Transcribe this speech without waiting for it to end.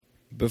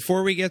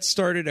Before we get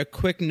started, a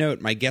quick note.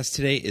 My guest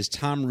today is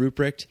Tom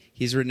Ruprecht.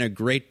 He's written a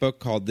great book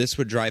called This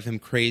Would Drive Him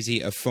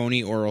Crazy, A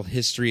Phony Oral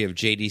History of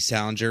J.D.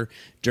 Salinger.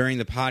 During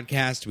the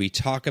podcast, we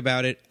talk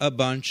about it a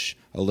bunch,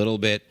 a little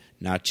bit,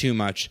 not too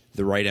much,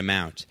 the right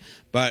amount.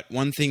 But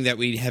one thing that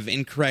we have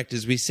incorrect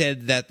is we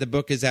said that the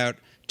book is out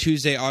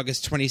Tuesday,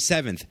 August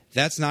 27th.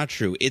 That's not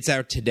true. It's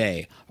out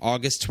today,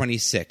 August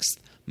 26th,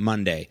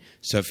 Monday.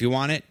 So if you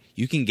want it,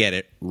 you can get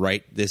it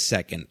right this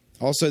second.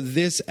 Also,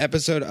 this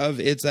episode of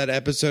It's That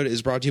Episode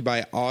is brought to you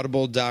by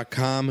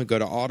Audible.com. Go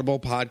to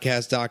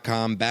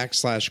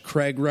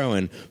audiblepodcast.com/Craig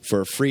Rowan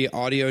for a free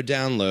audio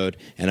download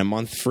and a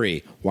month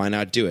free. Why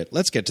not do it?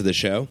 Let's get to the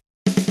show.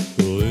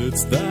 Well,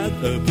 it's that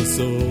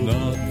episode,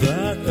 not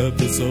that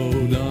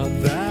episode,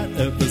 not that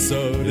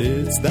episode.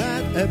 It's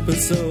that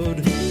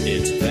episode.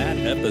 It's that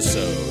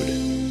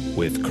episode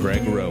with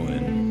Craig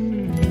Rowan.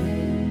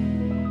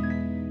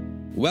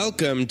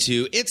 Welcome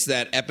to It's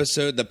That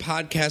Episode, the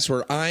podcast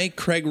where I,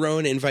 Craig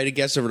Rowan, invite a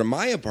guest over to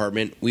my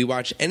apartment. We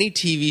watch any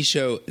TV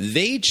show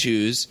they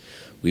choose.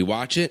 We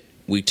watch it,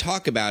 we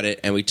talk about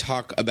it, and we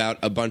talk about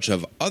a bunch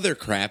of other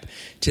crap.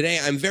 Today,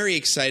 I'm very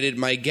excited.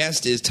 My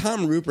guest is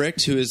Tom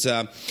Ruprecht, who is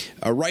a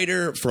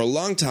writer for a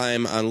long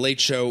time on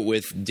Late Show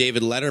with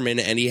David Letterman,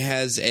 and he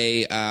has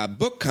a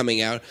book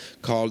coming out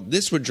called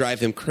This Would Drive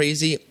Him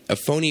Crazy, A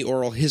Phony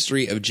Oral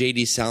History of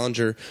J.D.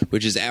 Salinger,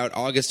 which is out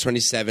August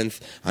 27th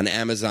on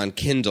Amazon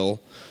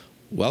Kindle.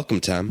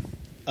 Welcome, Tom.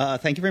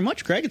 Thank you very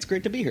much, Craig. It's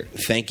great to be here.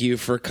 Thank you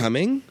for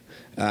coming.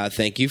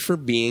 Thank you for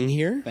being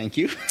here. Thank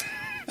you.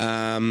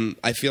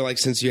 I feel like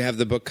since you have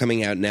the book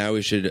coming out now,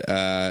 we should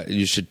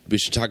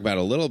talk about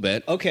it a little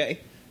bit. Okay.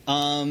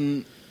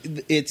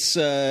 It's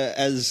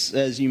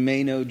as you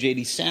may know,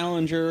 J.D.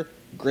 Salinger,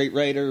 great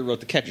writer, wrote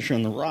The Catcher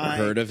in the Rye.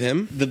 Heard of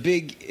him? The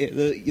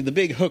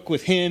big hook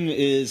with him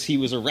is he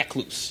was a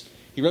recluse.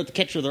 He wrote The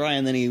Catcher in the Rye,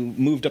 and then he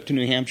moved up to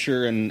New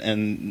Hampshire, and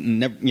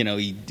never,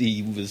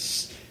 he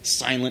was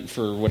silent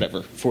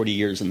for 40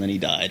 years, and then he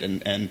died,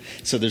 and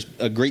so there's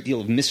a great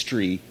deal of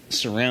mystery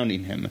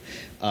surrounding him.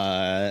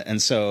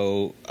 And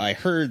so I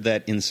heard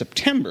that in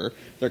September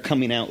they're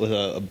coming out with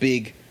a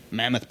big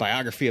mammoth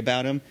biography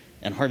about him,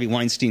 and Harvey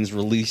Weinstein's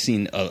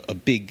releasing a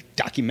big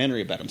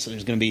documentary about him. So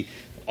there's going to be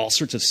all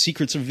sorts of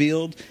secrets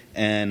revealed,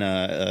 and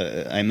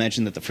I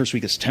imagine that the first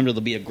week of September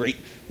there'll be a great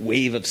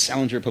wave of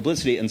Salinger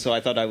publicity, and so I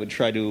thought I would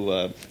try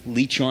to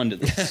leech onto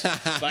this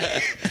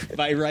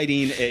by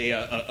writing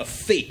a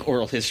fake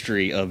oral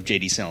history of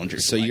J.D. Salinger.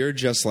 So you're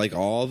just like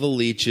all the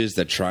leeches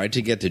that tried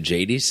to get to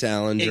J.D.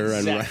 Salinger.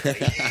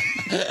 Exactly.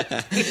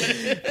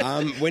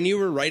 And when you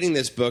were writing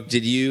this book,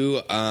 did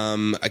you,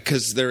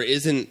 because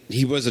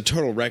he was a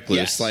total recluse,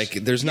 yes. Like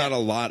there's not a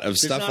lot of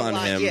stuff on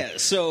him. Yeah,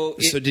 so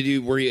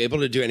were you able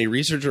to do any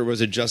research, or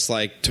was it just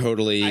like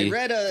totally... I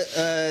read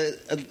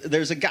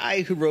there's a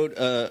guy who wrote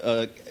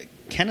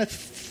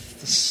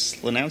Kenneth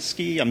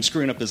Slanowski. I'm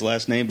screwing up his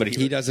last name, but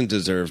he doesn't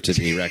deserve to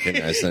be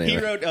recognized anyway. He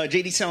wrote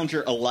J.D.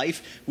 Salinger, A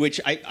Life,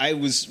 which I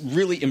was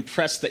really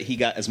impressed that he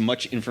got as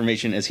much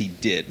information as he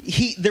did.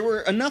 There were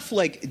enough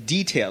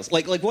details.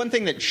 Like one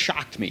thing that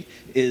shocked me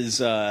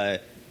is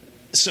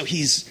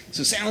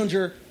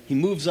Salinger, he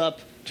moves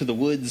up to the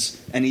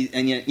woods, and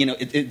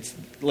it's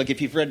like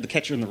if you've read The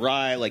Catcher in the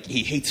Rye, like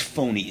he hates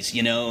phonies,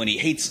 and he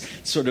hates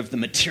sort of the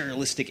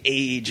materialistic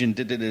age and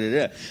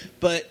da-da-da-da-da.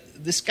 But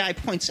this guy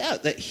points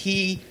out that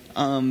he,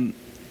 during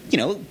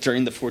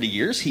the 40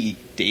 years he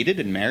dated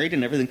and married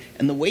and everything,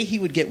 and the way he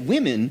would get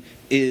women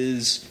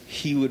is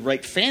he would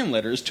write fan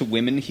letters to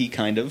women he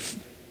kind of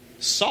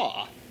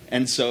saw.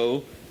 And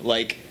so,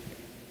 like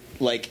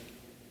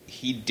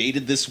he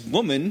dated this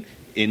woman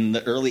in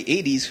the early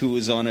 80s who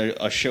was on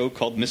a show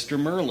called Mr.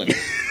 Merlin.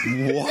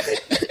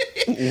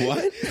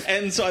 What?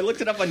 And so I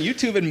looked it up on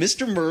YouTube, and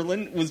Mr.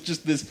 Merlin was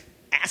just this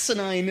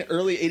asinine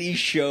early 80s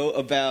show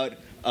about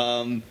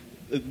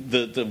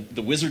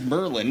the wizard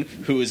Merlin,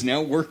 who is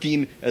now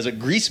working as a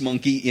grease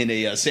monkey in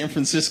a San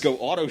Francisco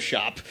auto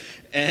shop.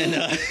 And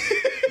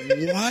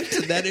what?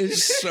 That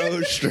is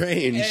so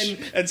strange.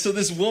 And so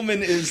this woman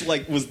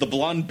was the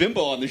blonde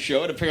bimbo on the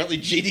show, and apparently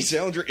J.D.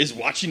 Salinger is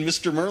watching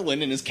Mr.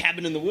 Merlin in his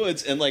cabin in the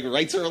woods and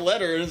writes her a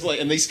letter,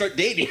 and they start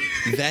dating.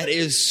 That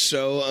is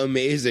so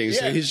amazing. Yeah.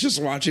 So he's just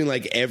watching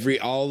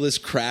all this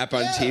crap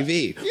on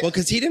TV. Yeah. Well,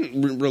 because he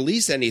didn't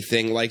release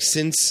anything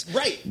since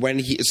when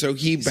he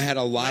had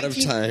a lot of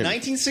time.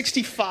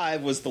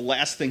 1965 was the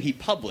last thing he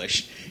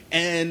published,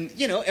 and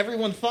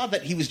everyone thought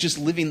that he was just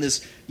living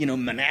this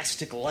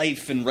monastic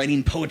life and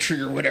writing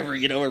poetry or whatever,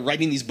 or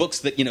writing these books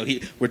that,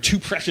 were too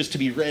precious to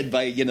be read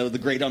by, the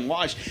great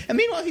unwashed. And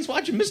meanwhile, he's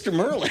watching Mr.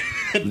 Merlin.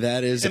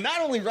 That is... And not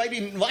only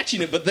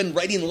watching it, but then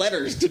writing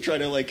letters to try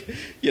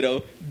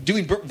to,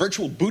 doing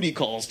virtual booty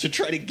calls to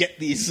try to get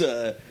these...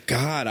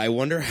 God, I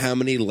wonder how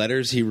many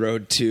letters he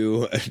wrote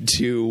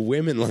to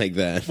women like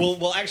that.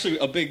 Well, actually,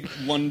 a big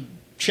one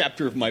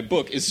chapter of my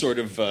book is sort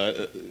of...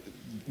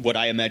 what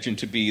I imagine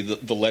to be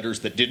the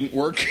letters that didn't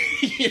work,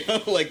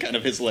 like kind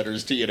of his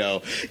letters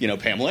to,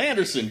 Pamela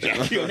Anderson,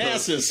 Jackie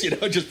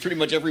Onassis, just pretty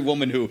much every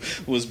woman who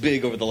was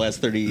big over the last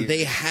 30 years.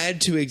 They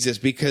had to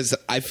exist because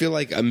I feel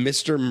like a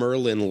Mr.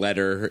 Merlin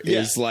letter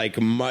is like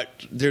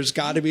much. There's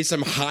got to be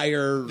some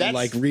higher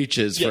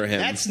reaches for him.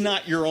 That's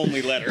not your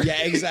only letter.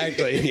 Yeah,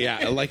 exactly.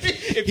 Yeah, like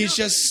he's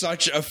just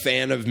such a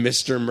fan of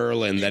Mr.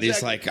 Merlin that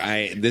he's like,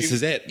 this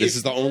is it. This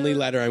is the only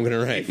letter I'm going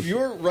to write. If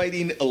you're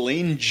writing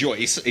Elaine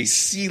Joyce, a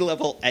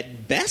C-level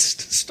at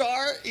best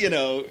star,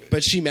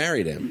 But she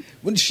married him.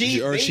 When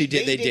they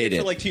dated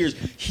for like 2 years.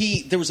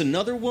 There was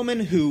another woman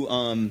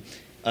who,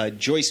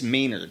 Joyce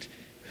Maynard,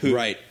 who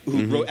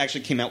wrote,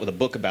 actually came out with a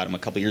book about him a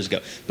couple years ago.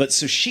 But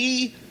so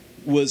she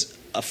was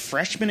a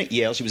freshman at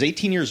Yale. She was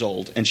 18 years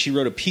old, and she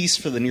wrote a piece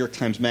for the New York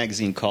Times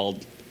Magazine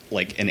called,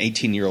 like, An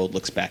 18-Year-Old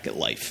Looks Back at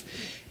Life.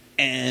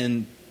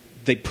 And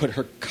they put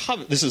her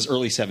cover, this is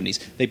early 70s,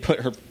 they put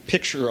her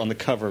picture on the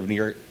cover of New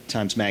York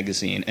Times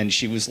Magazine, and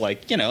she was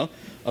like, a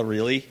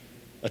really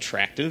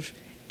attractive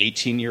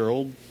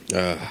 18-year-old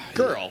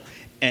girl.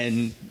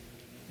 And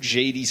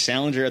J.D.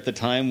 Salinger at the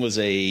time was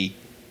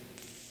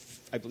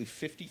I believe,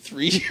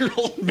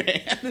 53-year-old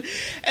man.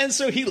 And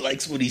so he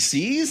likes what he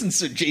sees, and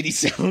so J.D.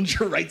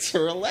 Salinger writes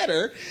her a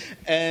letter.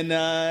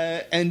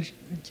 And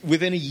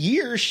within a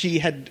year, she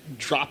had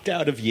dropped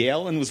out of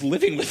Yale and was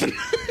living with him.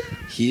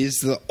 He's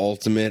the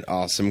ultimate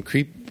awesome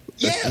creep.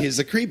 Yeah. He's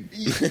a creep.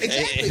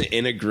 Exactly.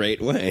 In a great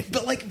way.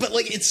 But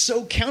it's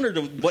so counter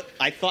to what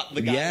I thought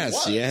the guy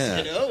was.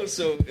 Yeah.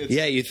 So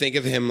you think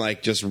of him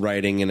like just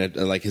writing in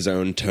his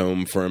own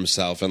tome for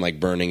himself and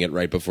like burning it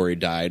right before he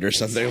died or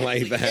something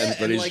like that. Yeah,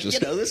 but and he's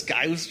this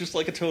guy was just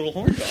like a total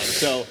horn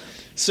dog.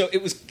 So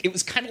it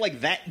was kind of like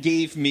that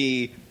gave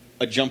me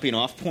a jumping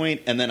off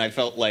point, and then I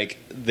felt like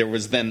there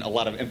was then a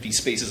lot of empty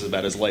spaces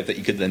about his life that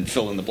you could then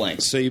fill in the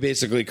blanks. So you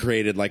basically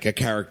created like a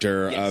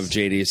character of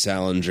J.D.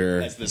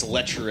 Salinger as this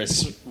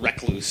lecherous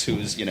recluse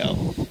who's,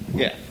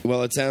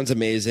 Well, it sounds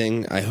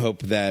amazing. I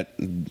hope that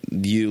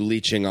you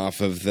leeching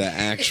off of the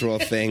actual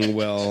thing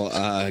will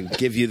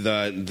give you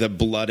the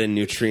blood and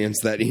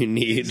nutrients that you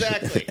need.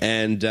 Exactly.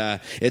 And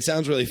it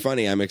sounds really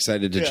funny. I'm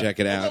excited to check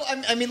it out.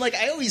 Although, I mean,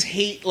 I always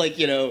hate,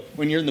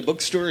 when you're in the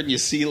bookstore and you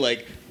see,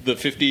 the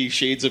 50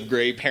 Shades of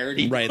Grey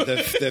parody. Right, the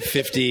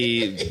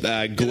 50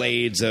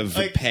 glades of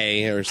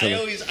pay or something.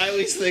 I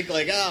always think,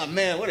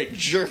 man, what a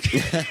jerk.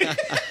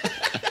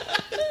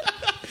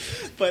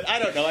 But I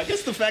don't know. I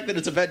guess the fact that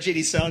it's about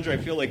J.D. Salinger, I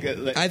feel like...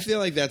 I feel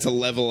like that's a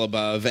level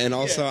above. And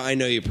also, I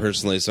know you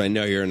personally, so I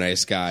know you're a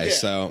nice guy. Yeah.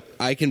 So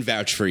I can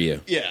vouch for you.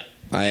 Yeah.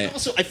 And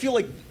also, I feel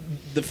like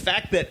the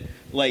fact that,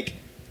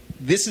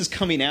 this is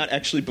coming out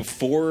actually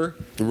before.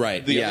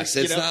 Right. Yes.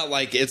 It's not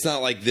like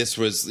this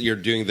was you're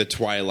doing the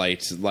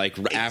Twilight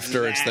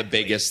after it's the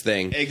biggest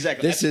thing.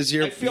 Exactly. I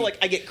feel like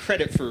I get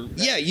credit for.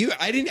 That. Yeah.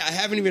 I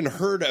haven't even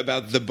heard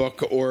about the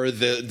book or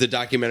the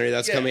documentary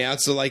that's coming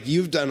out. So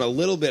you've done a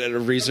little bit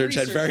of research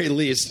at very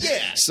least. Yeah.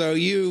 So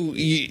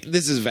you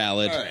this is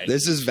valid. All right.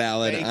 This is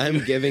valid.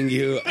 Thank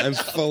you. I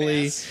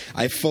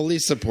fully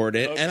support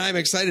it, and I'm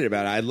excited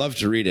about it. I'd love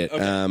to read it.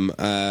 Okay.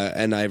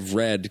 And I've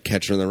read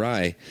Catcher in the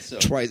Rye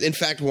twice. In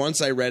fact,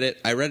 once I read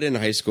it in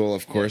high school,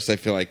 of course. I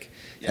feel like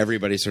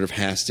everybody sort of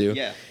has to.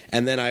 Yeah.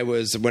 And then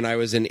when I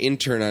was an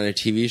intern on a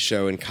TV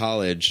show in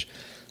college,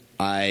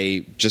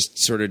 I just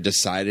sort of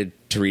decided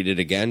to read it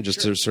again, just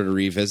to sort of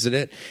revisit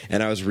it.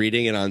 And I was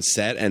reading it on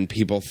set, and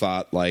people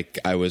thought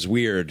I was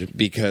weird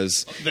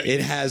because it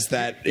has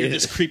that. You're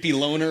this creepy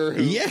loner.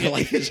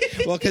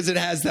 Because it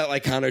has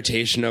that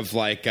connotation of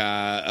Mark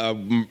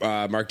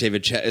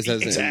David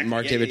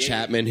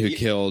Chapman who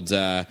killed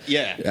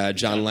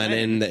John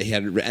Lennon. That he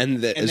had, and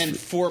then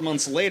 4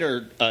 months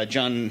later,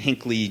 John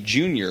Hinckley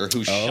Jr.,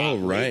 who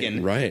shot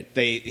Reagan. Right.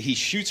 He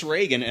shoots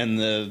Reagan, and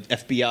the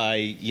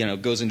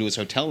FBI goes into his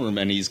hotel room,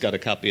 and he's got a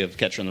copy of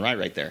Catcher in the Rye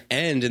right there.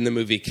 And in the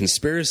movie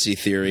Conspiracy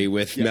Theory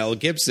with Mel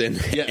Gibson,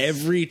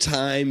 every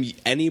time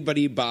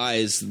anybody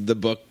buys the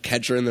book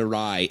Catcher in the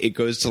Rye, it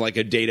goes to a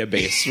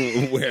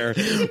database where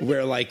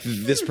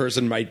this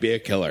person might be a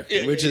killer,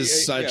 which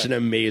is such an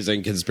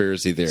amazing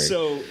conspiracy theory.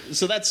 So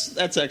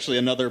that's actually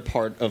another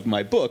part of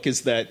my book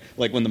is that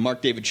when the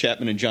Mark David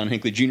Chapman and John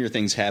Hinckley Jr.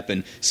 things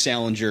happen,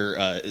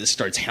 Salinger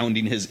starts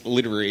hounding his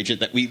literary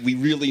agent that we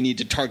really need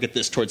to target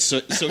this towards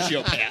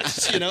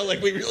sociopaths.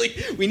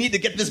 We need to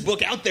get this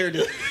book out there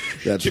to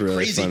really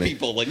crazy funny.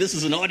 People. This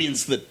is an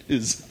audience that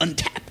is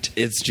untapped.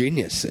 It's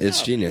genius.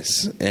 It's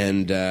genius.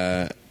 And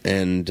I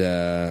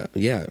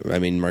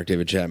mean, Mark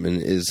David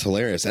Chapman is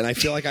hilarious, and I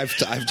feel like I've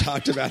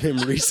talked about him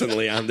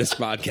recently on this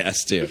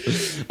podcast too.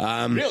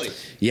 Really?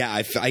 Yeah,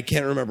 I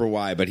can't remember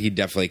why, but he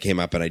definitely came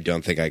up, and I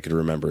don't think I could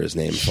remember his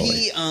name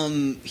fully. I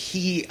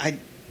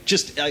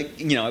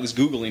was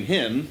Googling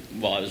him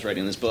while I was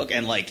writing this book,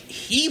 and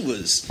he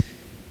was.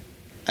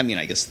 I mean,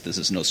 I guess this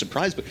is no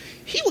surprise, but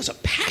he was a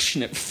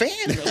passionate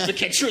fan of The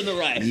Catcher in the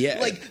Rye.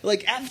 Yeah.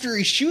 After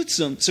he shoots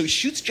him, so he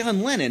shoots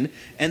John Lennon,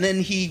 and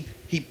then he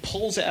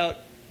pulls out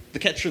The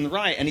Catcher in the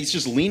Rye, and he's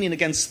just leaning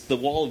against the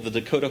wall of the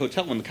Dakota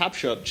Hotel when the cops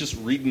show up, just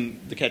reading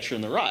The Catcher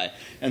in the Rye.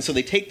 And so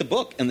they take the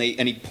book, and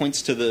he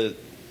points to the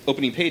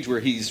opening page where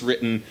he's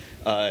written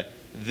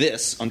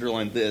this,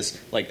 underlined this,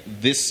 like,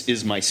 this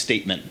is my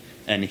statement.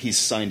 And he's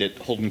signed it,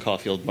 Holden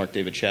Caulfield, Mark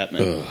David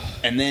Chapman. Ugh.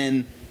 And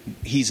then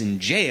he's in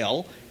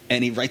jail,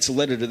 and he writes a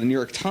letter to the New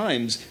York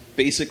Times,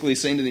 basically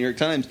saying to the New York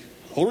Times,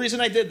 the whole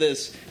reason I did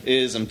this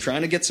is I'm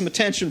trying to get some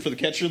attention for The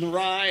Catcher in the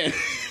Rye, and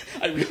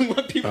I really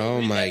want people to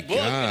read my that book.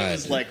 And it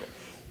was God. like,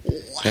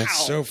 wow.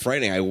 That's so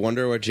frightening. I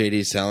wonder what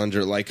J.D.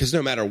 Salinger, like, because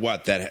no matter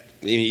what, that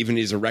even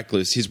he's a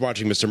recluse, he's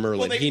watching Mr.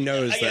 Merlin. He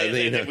knows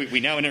that.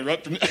 We now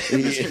interrupt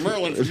Mr.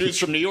 Merlin for news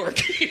from New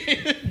York.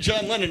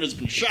 John Lennon has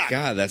been shot.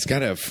 God, that's got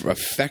to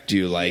affect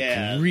you, like,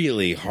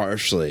 really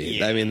harshly.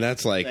 Yeah. I mean,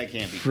 that's, like, That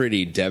can't be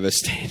pretty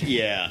devastating.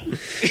 Yeah.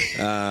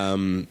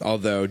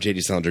 Although J.D.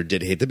 Salinger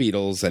did hate the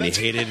Beatles, and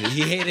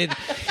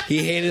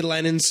he hated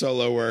Lennon's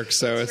solo work,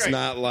 so That's it's right.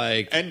 not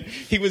like... And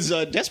he was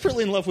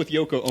desperately in love with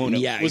Yoko Ono.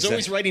 Yeah, was exactly.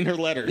 always writing her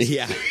letters.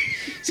 Yeah.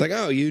 It's like,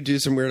 oh, you do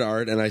some weird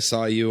art, and I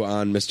saw you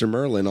on Mr.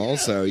 Merlin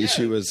also. Yeah.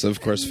 She was,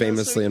 of course,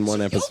 famously in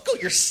one episode. Yoko,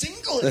 you're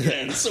single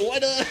again, so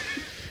what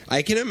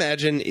I can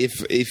imagine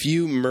if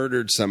you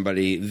murdered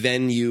somebody,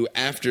 then you,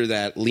 after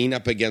that, lean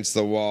up against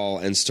the wall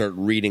and start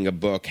reading a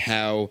book,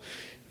 how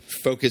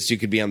focused you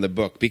could be on the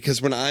book.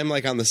 Because when I'm,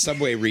 like, on the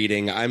subway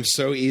reading, I'm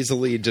so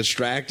easily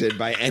distracted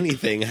by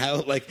anything.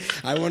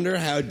 I wonder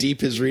how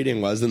deep his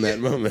reading was in that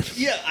moment.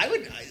 Yeah, I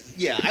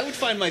would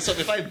find myself,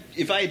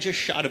 if I had just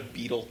shot a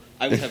beetle,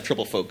 I would have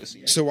trouble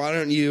focusing. So why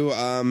don't you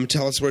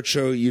tell us what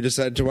show you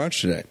decided to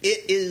watch today?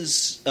 It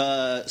is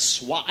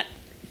SWAT,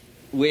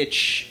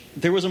 which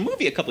there was a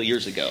movie a couple of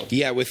years ago.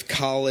 Yeah, with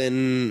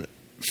Colin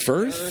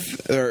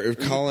Firth? Or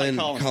Colin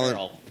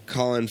Farrell.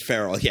 Colin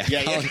Farrell, yeah.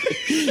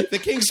 The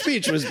King's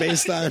Speech was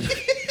based on...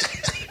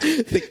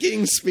 The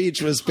King's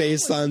Speech was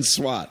based on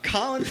SWAT.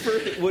 Colin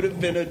Firth would have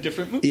been a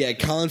different movie. Yeah,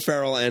 Colin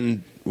Farrell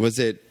and was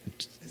it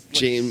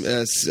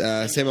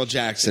Samuel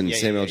Jackson?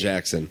 Yeah.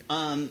 Jackson.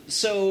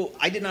 So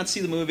I did not see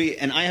the movie,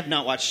 and I have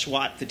not watched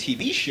SWAT, the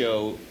TV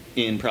show,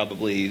 in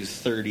probably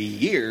 30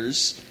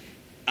 years.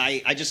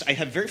 I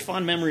have very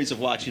fond memories of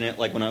watching it,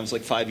 like when I was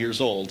like 5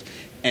 years old,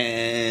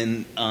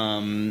 and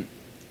I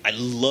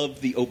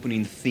love the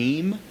opening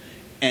theme,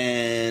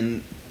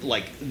 and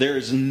like there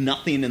is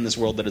nothing in this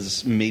world that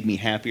has made me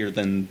happier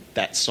than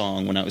that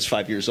song when I was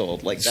 5 years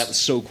old. Like that was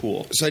so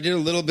cool. So I did a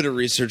little bit of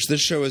research.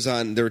 This show is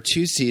on. There were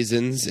 2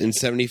 seasons in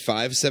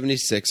 75,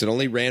 76. It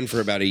only ran for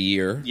about a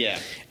year. Yeah.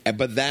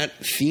 But that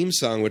theme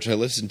song, which I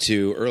listened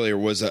to earlier,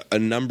 was a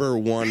number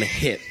 1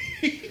 hit.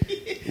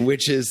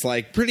 Which is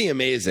like pretty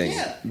amazing.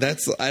 Yeah.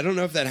 I don't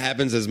know if that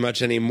happens as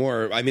much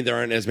anymore. I mean, there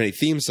aren't as many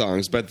theme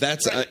songs, but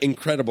that's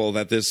incredible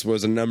that this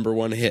was a number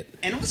 1 hit.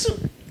 And also,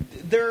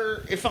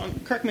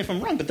 correct me if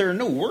I'm wrong, but there are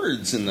no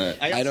words in the.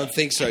 I don't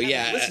think so. I haven't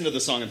Yeah, listened to the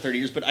song in 30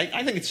 years, but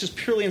I think it's just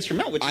purely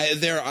instrumental. Which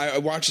I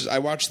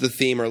watched the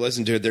theme or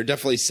listened to it. There are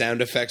definitely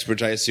sound effects,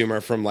 which I assume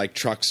are from like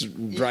trucks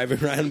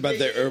driving around, but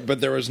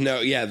there was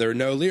no there are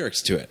no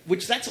lyrics to it.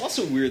 Which that's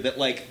also weird that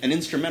like an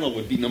instrumental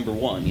would be number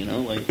 1. You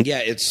know, like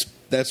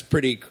that's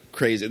pretty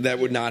crazy. That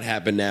would not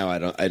happen now.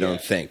 I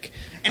don't think.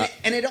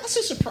 And it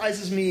also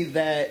surprises me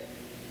that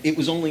it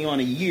was only on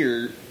a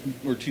year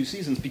or 2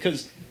 seasons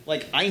because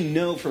like I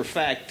know for a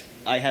fact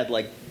I had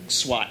like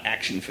SWAT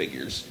action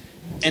figures,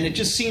 and it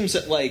just seems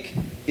that like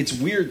it's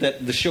weird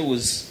that the show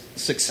was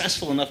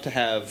successful enough to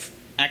have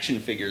action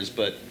figures,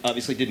 but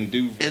obviously didn't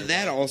do. And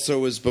that also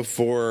was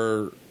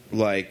before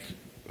like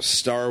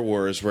Star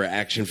Wars, where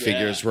action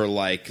figures were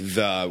like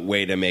the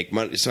way to make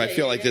money. So I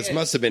feel like this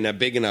must have been a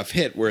big enough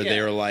hit where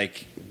they were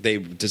like they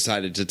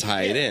decided to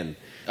tie it in.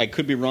 I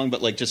could be wrong,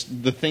 but like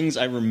just the things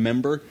I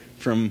remember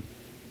from.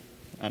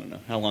 I don't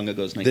know. How long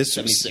ago is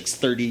 1976?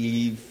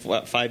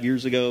 35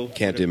 years ago?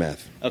 Can't do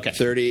math. Okay.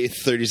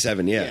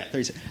 37, yeah.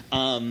 37.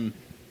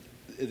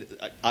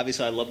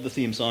 Obviously, I love the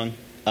theme song.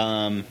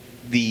 There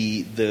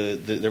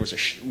was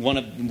one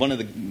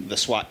of the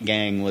SWAT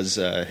gang was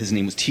his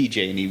name was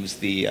TJ, and he was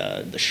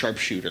the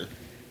sharpshooter.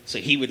 So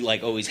he would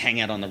like always hang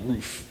out on the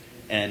roof,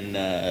 and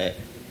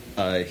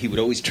he would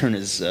always turn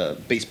his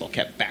baseball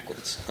cap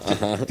backwards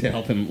to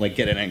help him like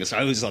get an angle. So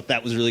I always thought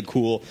that was really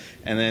cool.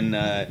 And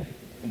then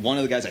one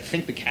of the guys, I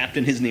think the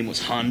captain, his name was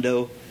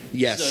Hondo.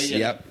 Yes. So,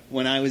 Yep.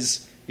 When I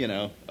was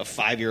a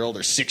 5-year-old or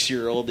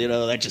 6-year-old,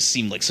 that just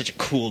seemed like such a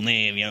cool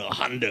name,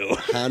 Hondo.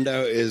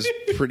 Hondo is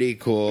pretty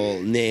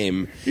cool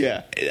name.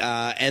 Yeah.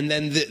 And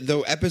then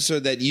the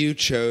episode that you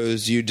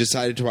chose, you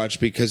decided to watch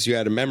because you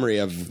had a memory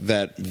of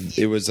that.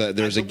 It was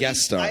there was a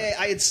guest star.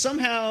 I had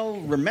somehow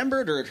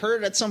remembered or had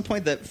heard at some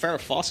point that Farrah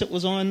Fawcett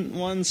was on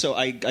one, so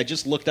I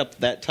just looked up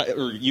that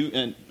or you,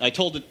 and I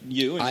told it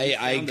you. And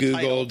I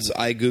googled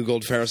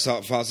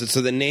Farrah Fawcett. So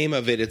the name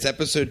of it's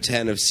episode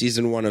 10 of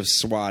season 1 of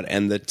SWAT,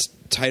 and the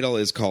title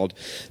is called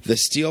The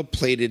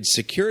Steel-Plated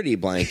Security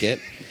Blanket.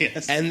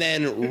 Yes. And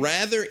then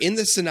rather, in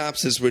the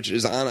synopsis, which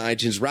is on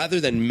iTunes, rather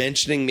than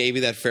mentioning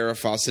maybe that Farrah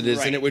Fawcett is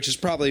in Right. it, which is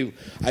probably,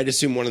 I'd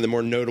assume, one of the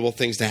more notable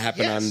things to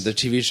happen Yes. on the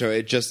TV show,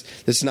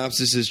 the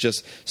synopsis is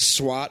just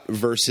SWAT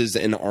versus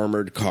an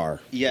armored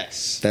car.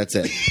 Yes. That's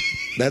it.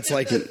 That's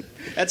like...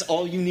 That's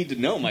all you need to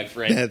know, my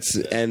friend. That's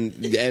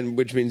and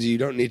which means you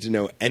don't need to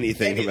know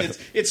anything about.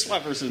 It's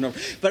SWAT versus Norm.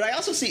 But I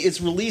also see it's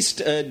released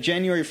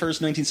January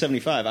 1st,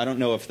 1975. I don't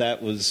know if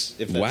that was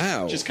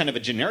Wow. just kind of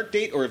a generic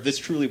date or if this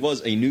truly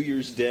was a New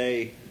Year's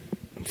Day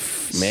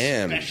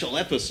special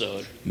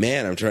episode.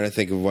 Man, I'm trying to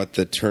think of what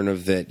the turn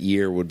of that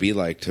year would be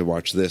like to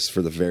watch this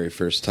for the very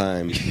first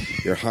time.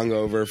 You're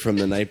hungover from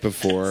the night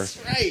before.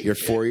 That's right. You're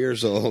 4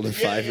 years old or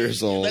 5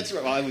 years old. That's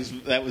right.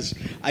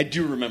 I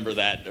do remember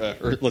that.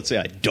 Or let's say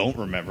I don't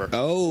remember.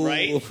 Oh.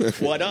 Right?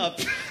 What up?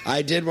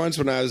 I did once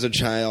when I was a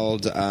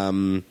child.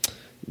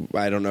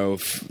 I don't know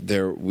if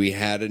we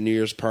had a New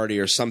Year's party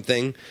or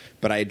something,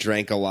 but I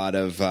drank a lot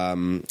of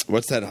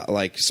what's that,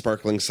 like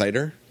sparkling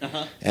cider,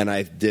 and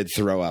I did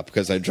throw up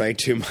because I drank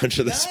too much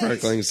of the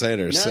sparkling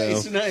cider.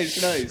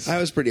 Nice. I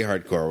was pretty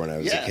hardcore when I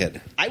was a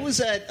kid. I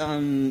was at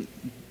a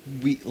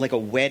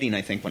wedding,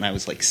 I think, when I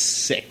was like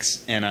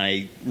 6, and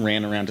I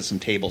ran around to some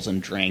tables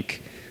and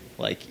drank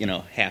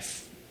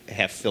half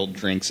filled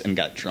drinks and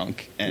got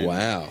drunk. And,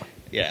 Wow.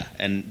 Yeah,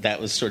 and that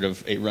was sort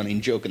of a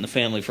running joke in the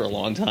family for a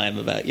long time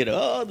about, the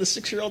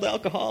 6-year-old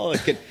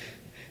alcoholic. And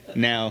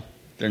now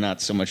they're not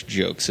so much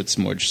jokes; it's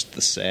more just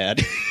the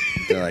sad.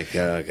 They're like,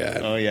 oh god.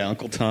 Oh yeah,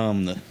 Uncle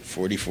Tom, the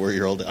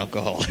 44-year-old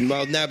alcoholic.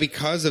 Well, now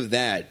because of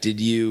that, did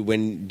you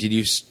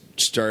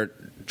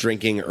start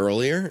drinking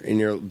earlier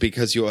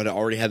because you had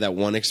already had that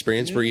one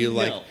experience where you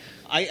like? No.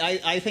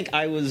 I think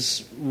I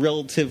was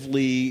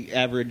relatively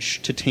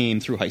average to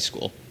tame through high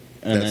school,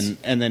 and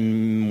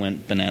then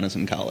went bananas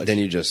in college. Then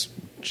you just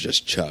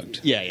chugged.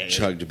 Yeah.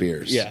 Chugged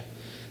beers. Yeah.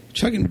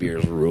 Chugging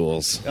beers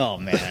rules. Oh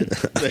man.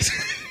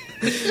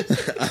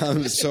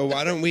 So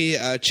why don't we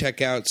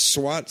check out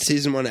SWAT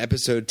Season 1,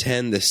 Episode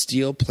 10, The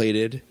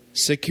Steel-Plated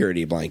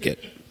Security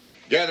Blanket.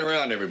 Gather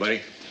around,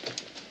 everybody.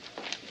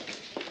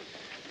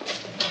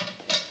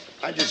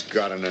 I just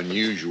got an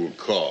unusual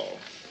call.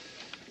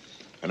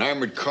 An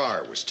armored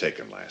car was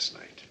taken last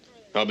night.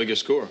 How big a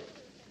score?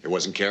 It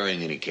wasn't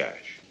carrying any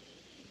cash.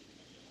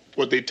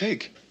 What'd they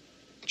take?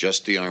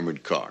 Just the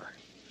armored car.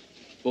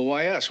 Well,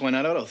 why us? Why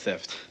not auto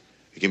theft?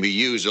 It can be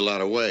used a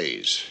lot of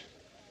ways.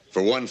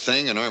 For one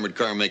thing, an armored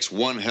car makes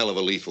one hell of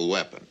a lethal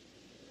weapon.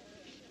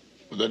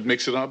 Well, that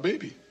makes it our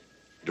baby.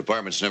 The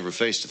department's never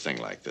faced a thing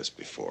like this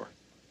before.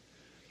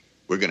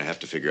 We're going to have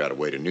to figure out a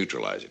way to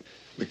neutralize it.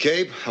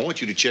 McCabe, I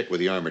want you to check with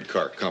the armored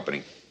car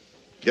company.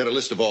 Get a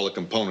list of all the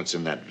components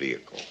in that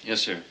vehicle.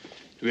 Yes, sir.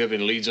 Do we have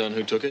any leads on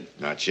who took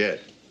it? Not yet.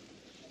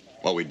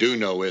 What we do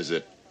know is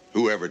that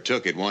whoever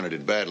took it wanted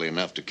it badly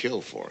enough to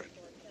kill for it.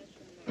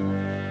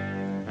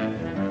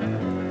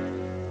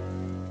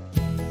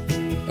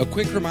 A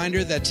quick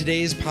reminder that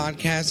today's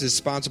podcast is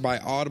sponsored by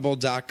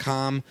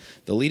Audible.com,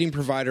 the leading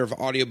provider of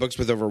audiobooks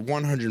with over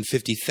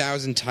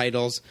 150,000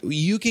 titles.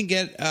 You can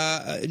get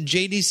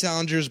J.D.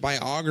 Salinger's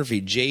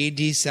biography,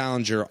 J.D.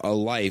 Salinger, A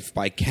Life,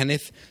 by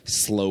Kenneth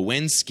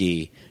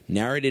Slowinski,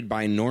 narrated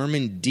by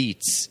Norman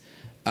Dietz,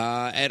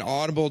 at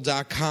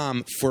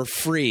Audible.com for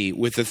free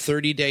with a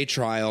 30-day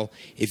trial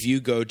if you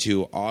go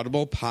to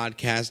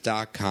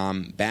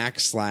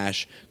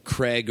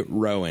audiblepodcast.com/Craig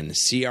Rowan,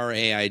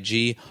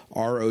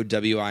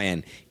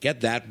 CraigRoWin.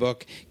 Get that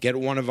book. Get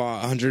one of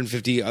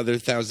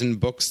 150,000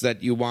 books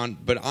that you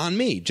want, but on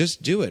me.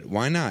 Just do it.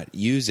 Why not?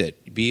 Use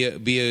it. Be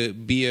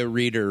a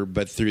reader,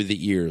 but through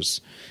the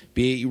ears.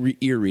 Be a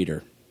ear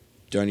reader.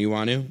 Don't you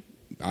want to?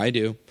 I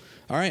do.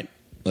 All right.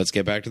 Let's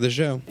get back to the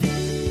show.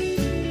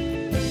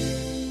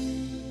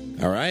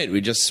 All right, we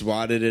just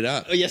swatted it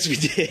up. Oh, yes, we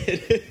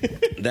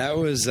did. That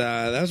was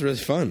really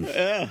fun.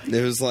 Yeah.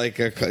 It was like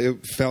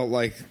it felt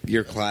like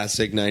your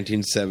classic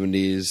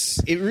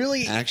 1970s It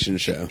really action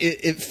show.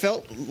 It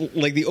felt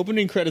like the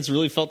opening credits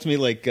really felt to me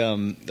like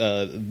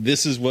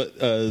this is what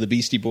the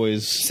Beastie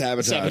Boys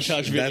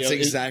Sabotage video. That's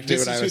exactly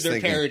this what is I was who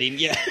they're thinking. parodying.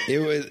 Yeah.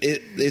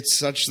 It's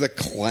such the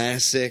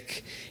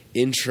classic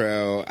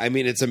intro. I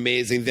mean, it's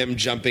amazing them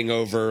jumping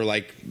over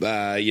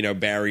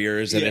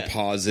barriers and it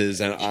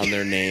pauses and on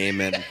their name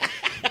and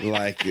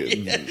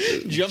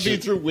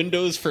jumping through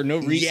windows for no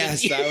reason.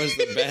 Yes, that was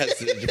the best.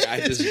 The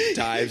guy just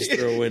dives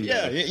through a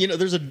window. Yeah,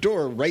 there's a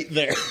door right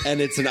there,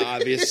 and it's an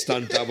obvious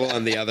stunt double,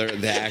 and the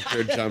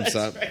actor jumps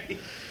up. Right.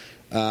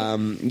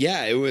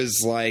 It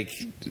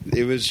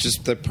was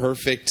just the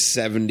perfect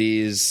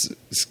 70s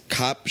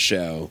cop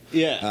show.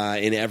 Yeah.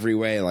 In every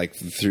way, like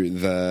through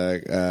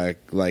the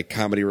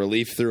comedy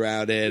relief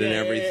throughout it and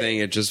everything.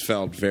 Yeah. It just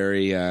felt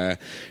very,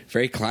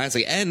 very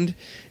classic and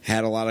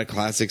had a lot of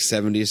classic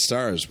 70s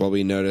stars. Well,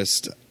 we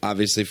noticed,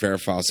 obviously, Farrah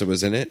Fawcett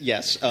was in it.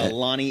 Yes.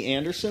 Lonnie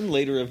Anderson,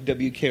 later of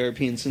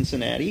WKRP in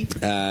Cincinnati.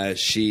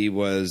 She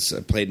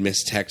played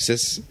Miss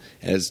Texas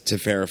as to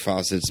Farrah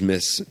Fawcett's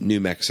Miss New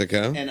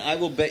Mexico. And I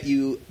will bet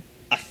you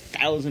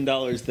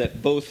 $1,000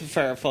 that both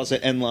Farrah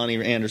Fawcett and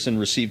Lonnie Anderson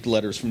received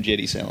letters from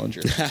J.D.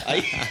 Salinger.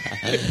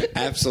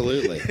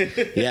 Absolutely.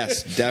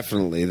 Yes,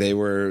 definitely. They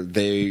were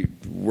the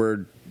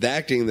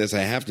acting in this,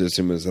 I have to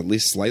assume, was at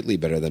least slightly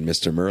better than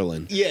Mr.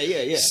 Merlin.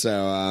 Yeah.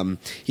 So,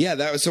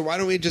 so why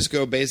don't we just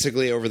go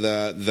basically over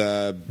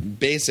the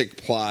basic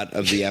plot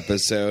of the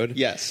episode?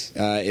 Yes.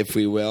 If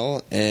we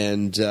will.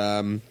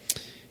 And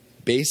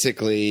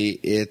basically,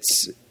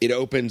 it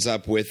opens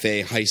up with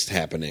a heist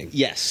happening.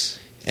 Yes.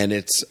 And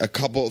it's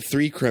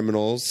three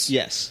criminals.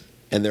 Yes.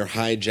 And they're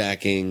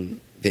hijacking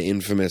the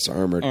infamous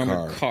armored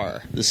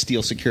car. The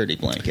steel security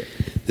blanket.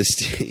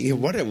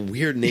 What a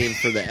weird name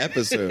for the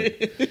episode.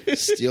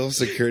 Steel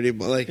security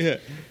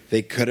blanket.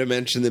 They could have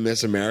mentioned the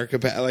Miss America.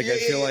 I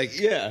feel like,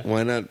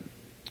 why not?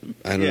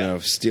 I don't know.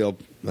 Steel.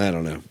 I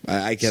don't know.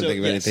 I can't think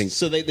of anything.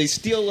 So they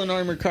steal an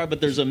armored car, but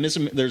there's a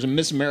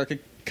Miss America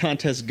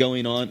contest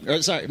going on.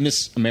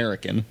 Miss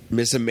American.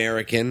 Miss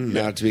American,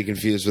 not to be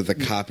confused with the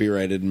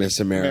copyrighted Miss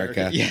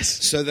America.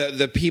 Yes. So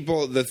the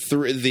people,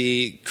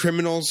 the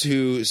criminals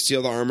who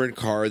steal the armored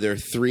car, they're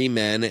 3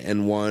 men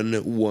and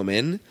 1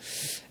 woman,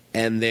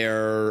 and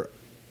their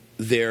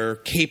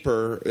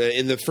caper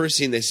in the first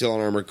scene they steal an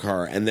armored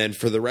car, and then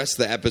for the rest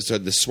of the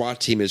episode the SWAT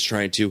team is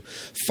trying to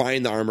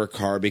find the armored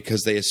car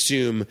because they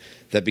assume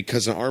that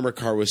because an armored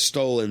car was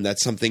stolen that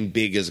something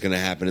big is going to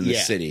happen in the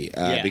city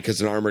because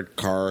an armored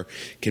car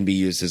can be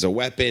used as a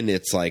weapon.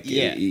 It's like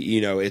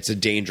it's a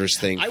dangerous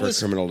thing for a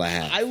criminal to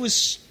have. I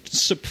was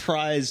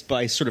surprised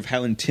by sort of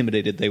how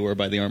intimidated they were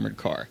by the armored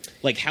car,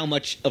 like how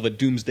much of a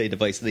doomsday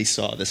device they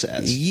saw this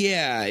as.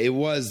 Yeah, it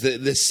was.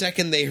 The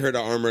second they heard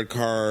an armored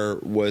car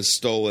was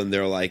stolen,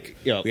 they're like,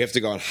 we have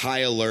to go on high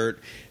alert.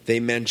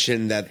 They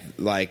mentioned that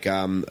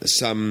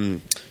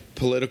some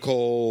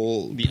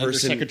political the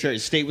person, Undersecretary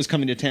of State was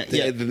coming to town.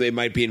 They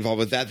might be involved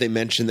with that. They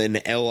mentioned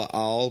an El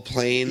Al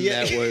plane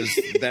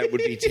that would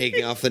be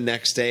taking off the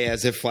next day,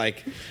 as if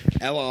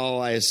El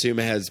Al, I assume,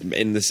 has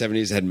in the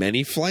 70s had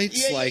many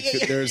flights.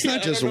 There's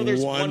not just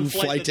one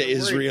flight to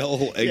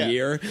Israel a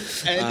year.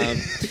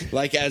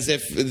 As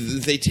if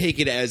they take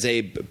it as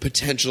a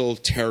potential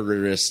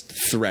terrorist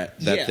threat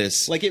that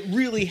this. It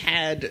really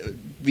had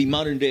the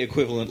modern day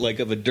equivalent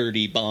of a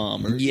dirty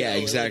bomb. Or,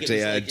 exactly.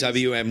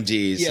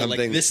 WMD.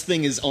 Something. This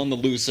thing is on the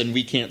loose and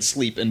we can't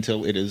sleep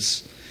until it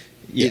is.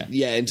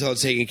 Until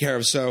it's taken care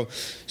of. So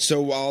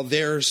while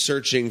they're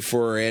searching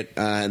for it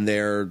and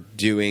they're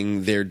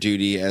doing their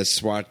duty as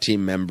SWAT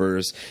team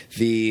members,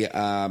 the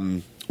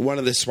one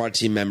of the SWAT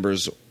team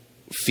members'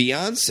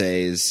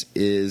 fiancés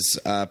is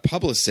a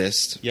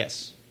publicist.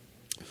 Yes.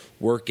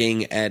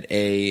 Working at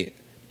a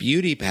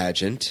beauty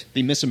pageant.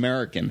 The Miss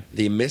American.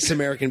 The Miss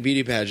American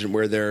beauty pageant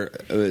where there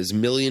is $1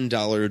 million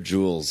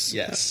jewels.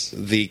 Yes.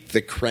 The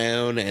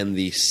crown and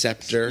the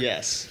scepter.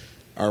 Yes.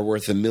 Are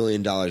worth $1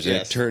 million. And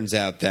it turns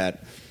out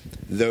that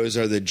those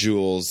are the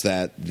jewels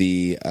that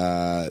the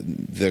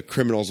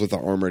criminals with the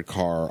armored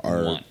car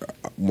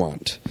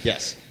want.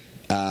 Yes.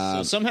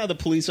 So somehow the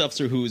police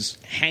officer who's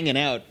hanging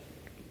out,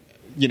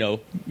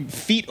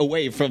 feet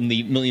away from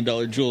the $1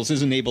 million jewels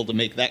isn't able to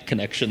make that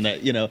connection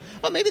that,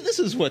 maybe this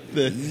is what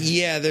the...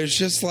 Yeah, there's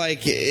just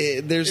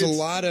there's a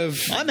lot of...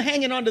 I'm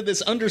hanging on to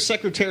this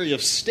Undersecretary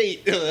of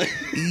State.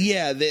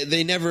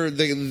 they never...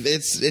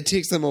 it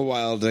takes them a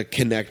while to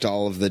connect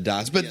all of the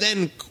dots. But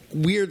then,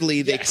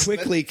 weirdly, they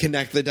quickly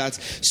connect the dots.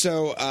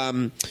 So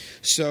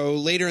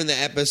later in the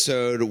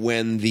episode,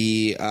 when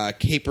the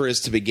caper is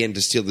to begin to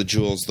steal the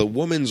jewels, the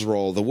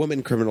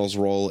woman criminal's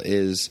role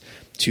is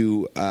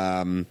to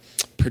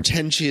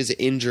pretend she is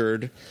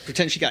injured.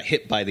 Pretend she got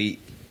hit by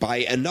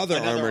another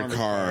armored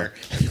car.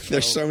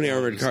 There's so many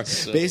armored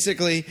cars.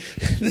 Basically,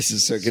 this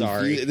is so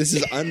confusing. This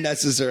is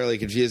unnecessarily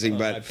confusing.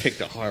 But I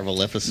picked a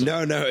horrible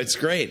episode. No, it's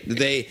great.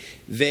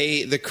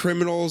 The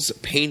criminals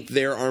paint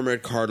their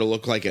armored car to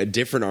look like a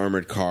different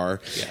armored car,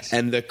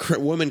 and the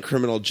woman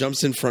criminal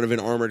jumps in front of an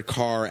armored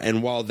car.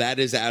 And while that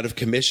is out of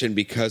commission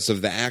because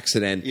of the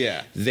accident,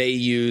 they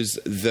use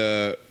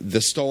the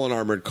stolen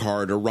armored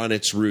car to run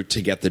its route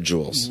to get the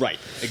jewels. Right,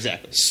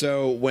 exactly.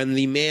 So when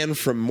the man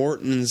from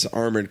Morton's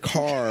armored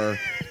car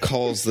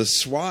calls the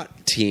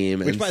SWAT team,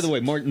 which, by the way,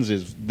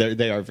 Morton's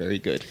they are very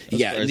good.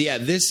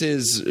 This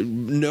is,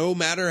 no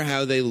matter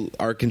how they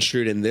are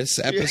construed in this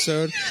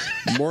episode,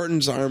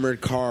 Morton's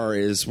armored car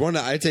is one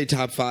of, I'd say,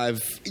 top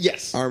 5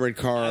 armored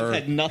car. I've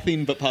had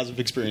nothing but positive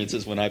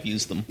experiences when I've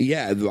used them.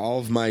 Yeah, all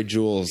of my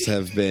jewels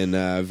have been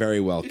very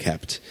well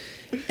kept.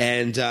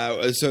 And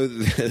so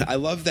I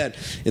love that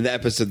in the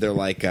episode they're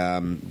like,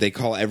 they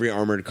call every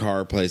armored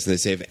car place and they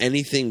say, if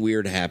anything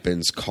weird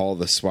happens, call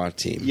the SWAT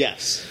team.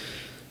 Yes.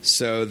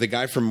 So the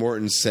guy from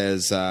Morton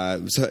says,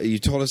 so you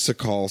told us to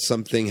call.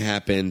 Something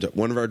happened.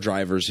 One of our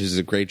drivers, who's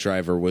a great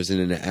driver, was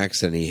in an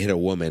accident. He hit a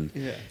woman.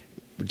 Yeah.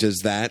 Does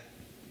that...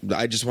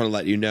 I just want to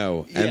let you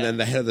know. Yeah. And then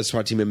the head of the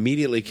SWAT team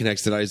immediately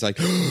connects it out. He's like,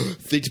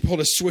 they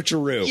pulled a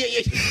switcheroo.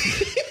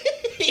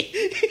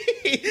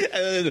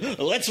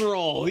 Let's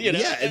roll.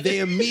 Yeah, they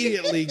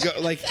immediately go...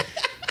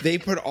 they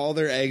put all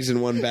their eggs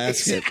in one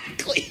basket.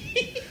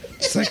 Exactly.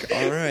 It's like,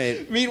 all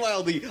right.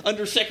 Meanwhile, the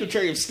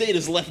Undersecretary of State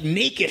is left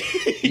naked.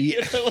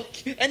 You know,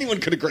 like, anyone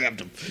could have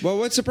grabbed him. Well,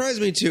 what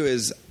surprised me too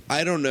is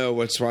I don't know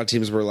what SWAT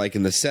teams were like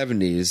in the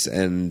 70s,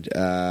 and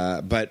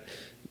but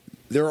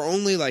there are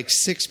only like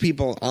 6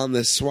 people on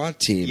this SWAT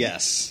team.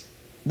 Yes.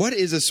 What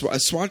is a SWAT? A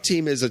SWAT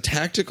team is a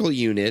tactical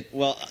unit.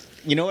 Well,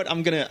 you know what?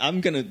 I'm gonna.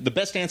 The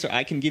best answer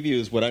I can give you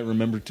is what I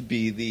remember to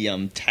be the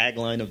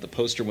tagline of the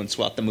poster when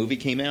SWAT the movie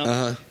came out.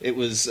 Uh-huh. It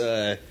was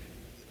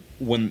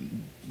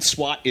when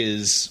SWAT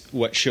is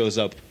what shows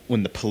up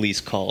when the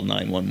police call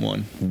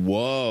 911.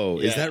 Whoa,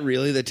 is Yeah. that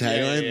really the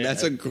tagline? Yeah.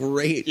 That's a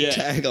great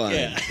tagline.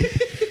 Yeah.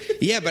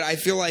 Yeah, but I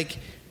feel like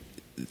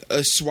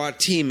a SWAT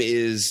team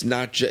is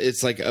not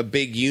it's like a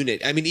big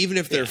unit. I mean, even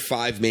if there are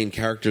 5 main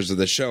characters of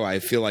the show, I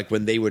feel like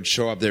when they would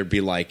show up, there'd be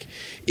like,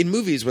 in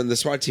movies, when the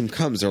SWAT team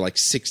comes, they're like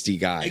 60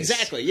 guys.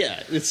 Exactly.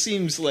 Yeah. It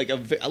seems like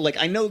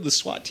I know the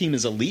SWAT team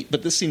is elite,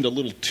 but this seemed a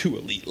little too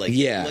elite. Like,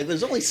 Yeah. like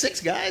there's only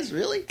 6 guys,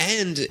 really?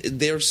 And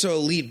they're so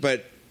elite,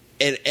 but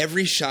at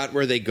every shot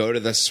where they go to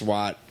the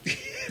SWAT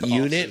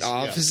unit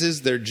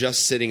offices, they're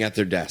just sitting at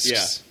their desks.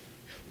 Yeah.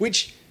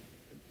 Which,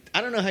 I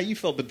don't know how you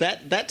felt, but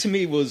that to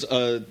me was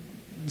a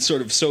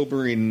sort of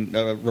sobering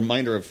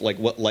reminder of like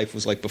what life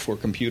was like before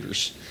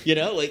computers. You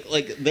know,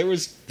 like there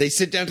was. They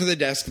sit down to the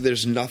desk.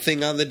 There's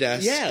nothing on the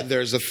desk. Yeah.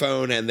 There's a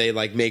phone, and they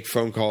like make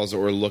phone calls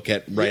or look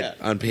at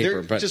on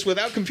paper. But just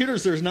without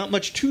computers, there's not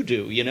much to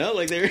do. You know,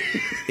 like there.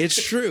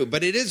 it's true,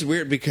 but it is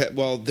weird because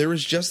there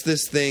was just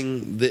this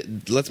thing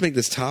that let's make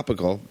this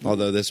topical.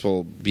 Although this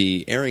will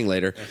be airing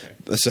later,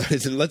 so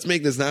let's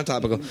make this not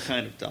topical.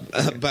 Kind of dumb.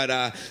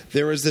 But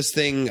there was this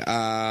thing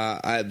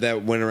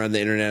that went around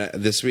the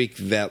internet this week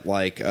that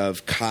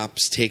of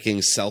cops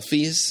taking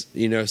selfies.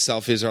 You know,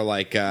 selfies are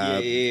like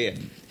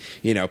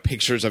you know,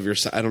 pictures of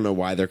yourself. I don't know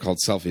why they're called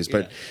selfies,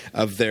 but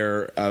of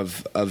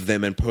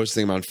them and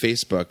posting them on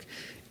Facebook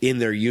in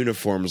their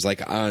uniforms,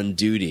 like on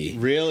duty.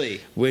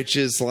 Really? Which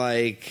is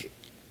like,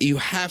 you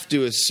have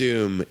to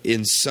assume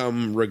in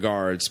some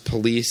regards,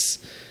 police,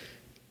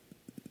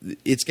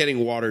 it's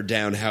getting watered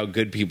down how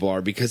good people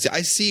are, because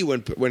I see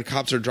when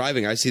cops are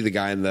driving, I see the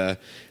guy in the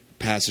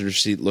passenger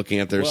seat looking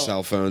at their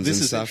cell phones and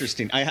stuff. This is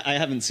interesting. I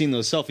haven't seen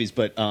those selfies,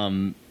 but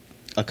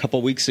a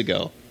couple weeks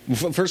ago.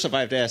 First off,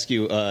 I have to ask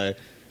you,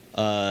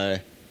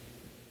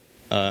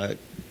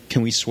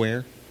 can we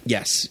swear?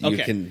 Yes, you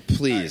can.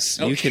 Please,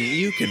 right. Okay.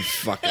 You can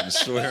fucking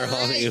swear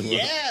all you want.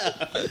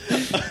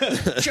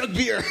 Yeah, chug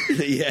beer.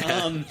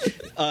 Yeah.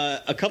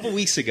 A couple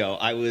weeks ago,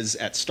 I was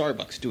at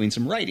Starbucks doing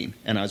some writing,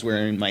 and I was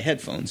wearing my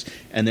headphones,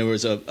 and there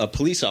was a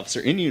police officer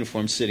in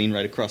uniform sitting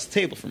right across the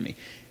table from me,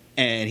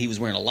 and he was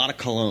wearing a lot of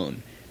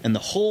cologne, and the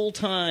whole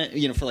time,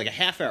 you know, for like a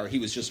half hour, he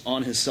was just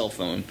on his cell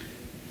phone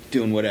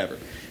doing whatever.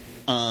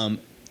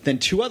 Then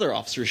 2 other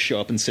officers show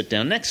up and sit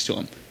down next to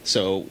him.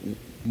 So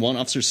one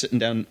officer's sitting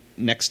down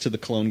next to the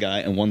cologne guy,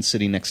 and one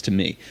sitting next to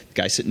me. The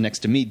guy sitting next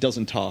to me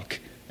doesn't talk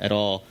at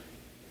all.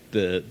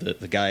 The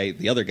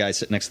other guy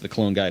sitting next to the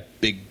cologne guy,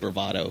 big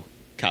bravado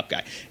cop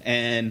guy.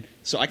 And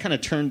so I kind of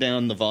turned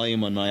down the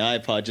volume on my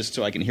iPod just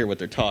so I can hear what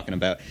they're talking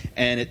about.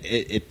 And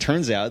it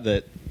turns out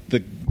that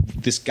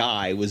this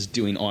guy was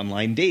doing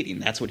online dating.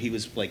 That's what he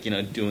was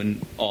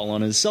doing all on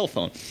his cell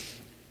phone.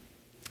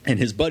 And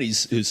his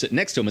buddies who's sitting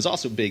next to him is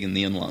also big in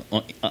the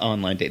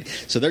online dating.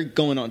 So they're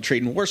going on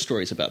trading war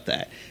stories about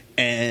that.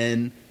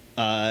 And,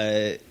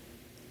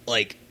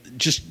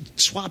 just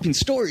swapping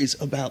stories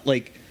about,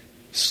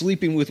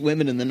 sleeping with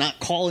women and then not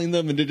calling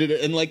them.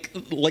 And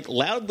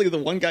loudly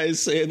the one guy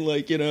is saying,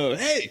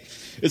 hey,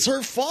 it's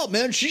her fault,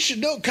 man. She should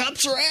know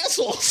cops are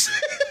assholes.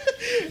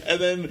 And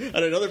then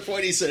at another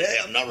point he said, hey,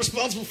 I'm not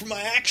responsible for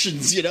my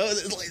actions, you know.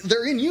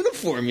 They're in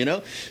uniform, you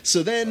know.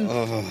 So then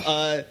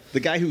the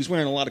guy who's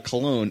wearing a lot of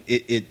cologne,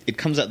 it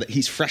comes out that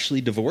he's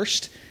freshly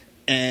divorced,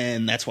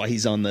 and that's why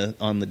he's on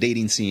the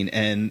dating scene,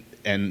 and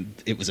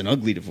it was an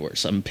ugly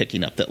divorce. I'm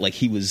picking up that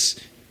he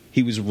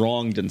was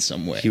wronged in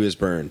some way. He was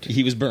burned,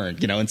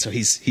 you know, and so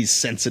he's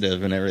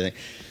sensitive and everything.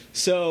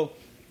 So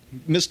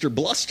Mr.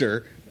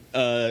 Bluster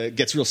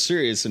gets real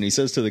serious, and he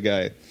says to the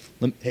guy,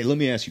 hey, let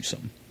me ask you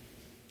something.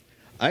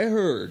 I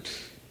heard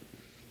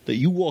that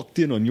you walked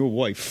in on your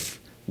wife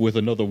with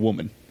another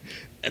woman.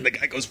 And the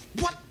guy goes,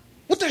 what?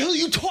 What the hell are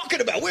you talking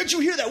about? Where'd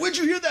you hear that? Where'd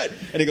you hear that?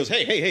 And he goes,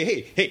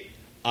 hey.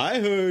 I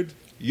heard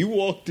you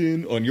walked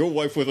in on your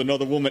wife with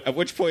another woman. At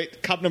which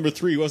point, cop number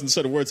 3, who hasn't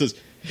said a word, says,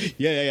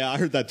 yeah, I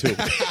heard that too.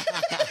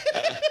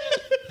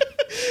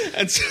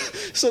 And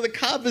so the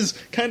cop is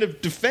kind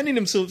of defending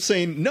himself,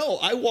 saying, no,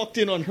 I walked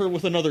in on her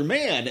with another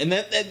man. And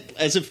that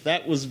as if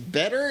that was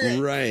better.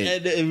 Right.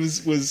 And it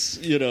was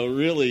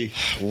really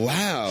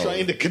wow,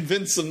 trying to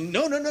convince them,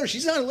 no,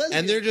 she's not a lesbian.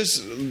 And they're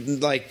just,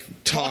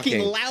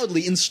 talking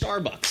loudly in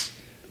Starbucks.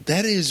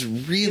 That is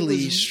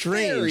really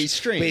strange. Very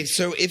strange. Wait,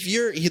 so if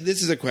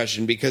this is a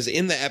question, because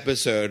in the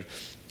episode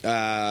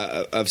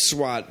of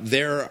SWAT,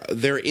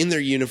 they're in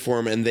their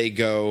uniform and they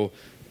go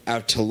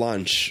out to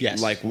lunch,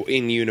 yes,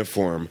 in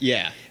uniform.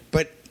 Yeah.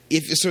 But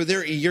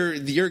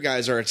your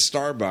guys are at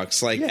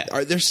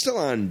Starbucks, they're still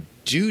on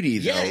duty,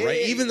 though, Yeah, right?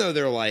 yeah. Even though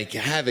they're like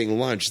having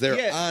lunch, they're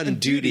Yeah, on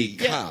duty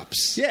Yeah.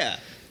 cops. Yeah.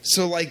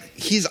 So, like,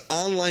 he's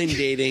online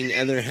dating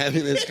and they're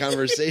having this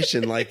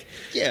conversation. Like,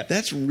 Yeah.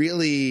 that's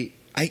really.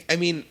 I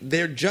mean,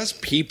 they're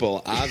just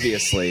people,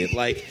 obviously.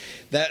 Like,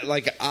 that,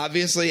 like,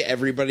 obviously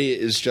everybody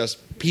is just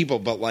people,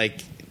 but, like,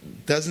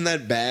 doesn't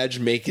that badge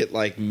make it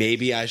like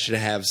maybe I should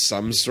have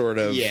some sort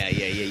of.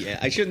 Yeah.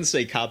 I shouldn't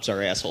say cops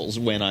are assholes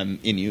when I'm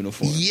in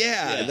uniform.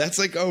 Yeah, that's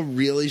like a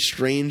really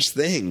strange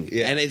thing.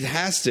 Yeah. And it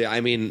has to,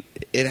 I mean,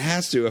 it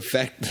has to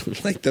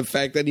affect, like, the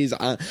fact that he's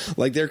on,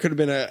 like, there could have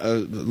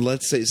been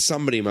let's say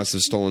somebody must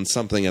have stolen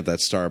something at that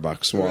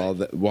Starbucks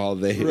while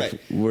they Right.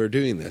 were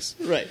doing this.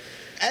 Right.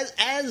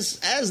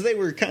 As they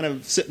were kind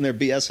of sitting there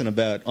BSing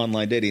about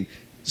online dating,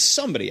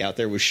 somebody out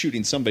there was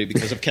shooting somebody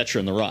because of Catcher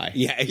in the Rye.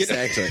 Yeah,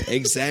 exactly.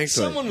 Exactly.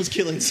 Someone was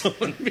killing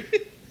someone.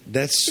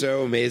 That's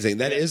so amazing.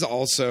 That is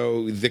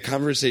also the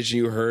conversation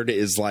you heard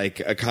is like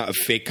a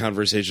fake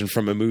conversation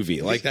from a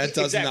movie. Like that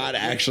does Exactly. not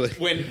actually.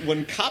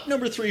 When cop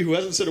number 3, who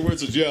hasn't said a word,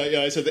 says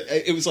I said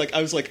that, it was like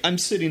I was like I'm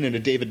sitting in a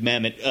David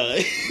Mamet.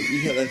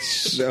 Yeah,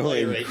 that's so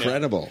play right now.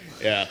 incredible.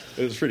 Yeah,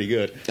 it was pretty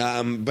good.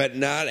 But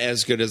not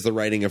as good as the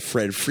writing of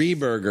Fred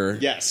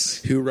Freeberger.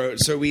 Yes. Who wrote?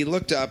 So we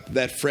looked up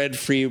that Fred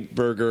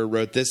Freeberger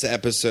wrote this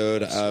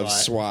episode of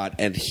SWAT,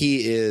 and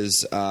he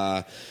is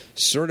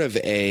sort of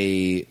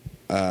a.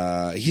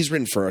 He's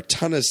written for a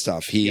ton of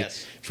stuff.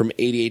 From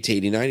 88 to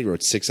 89, he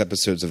wrote 6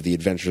 episodes of The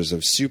Adventures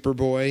of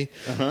Superboy,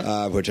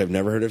 which I've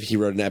never heard of. He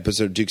wrote an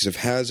episode of Dukes of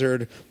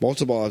Hazzard,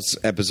 multiple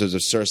episodes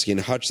of Starsky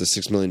and Hutch, The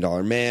 $6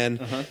 Million Man,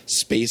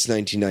 Space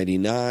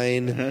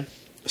 1999,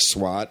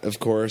 SWAT, of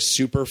course,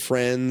 Super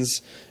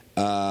Friends.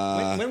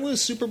 When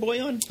was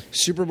Superboy on?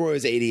 Superboy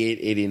was 88,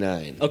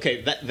 89.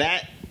 Okay,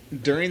 that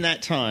during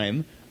that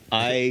time,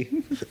 I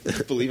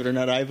believe it or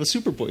not, I have a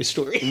Superboy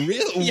story.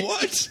 Really? Yes.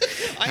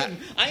 What?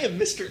 I am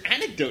Mr.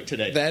 Anecdote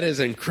today. That is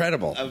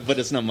incredible. But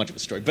it's not much of a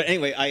story. But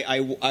anyway,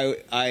 it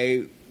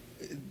was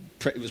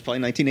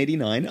probably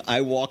 1989.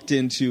 I walked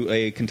into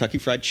a Kentucky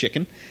Fried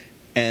Chicken,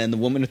 and the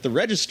woman at the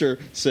register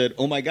said,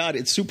 "Oh my God,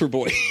 it's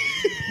Superboy."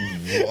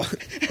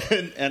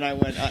 and I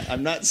went,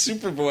 "I'm not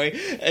Superboy."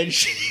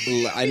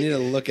 And I need to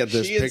look at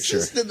this she picture.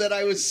 insisted that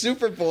I was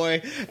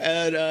Superboy,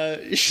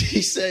 and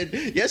she said,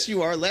 "Yes,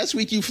 you are. Last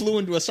week you flew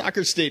into a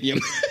soccer stadium."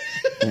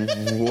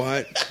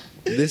 What?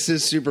 This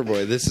is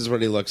Superboy. This is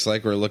what he looks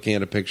like. We're looking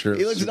at a picture.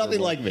 He of looks nothing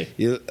Superboy. like me.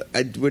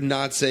 I would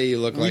not say you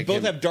look We like both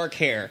him. have dark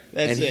hair.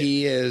 That's And it.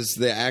 he is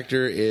the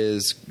actor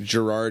is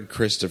Gerard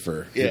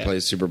Christopher, who Yeah.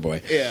 plays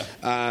Superboy. Yeah.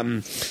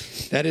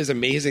 That is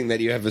amazing that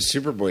you have a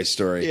Superboy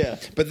story. Yeah.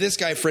 But this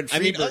guy, Fred Freeberger, I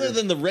mean, other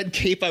than the red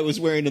cape I was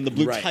wearing and the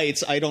blue Right.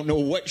 tights, I don't know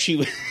what she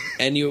was.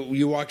 and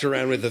you walked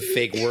around with a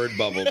fake word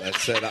bubble that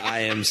said "I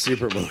am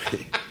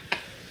Superboy."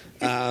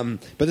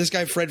 But this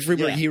guy, Fred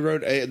Freeberger, Yeah. he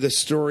wrote the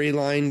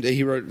storyline.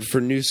 He wrote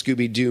for New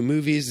Scooby-Doo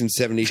movies in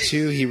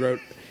 '72. He wrote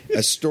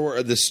the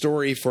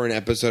story for an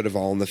episode of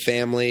All in the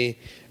Family.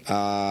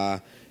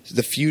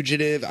 The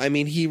Fugitive. I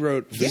mean, he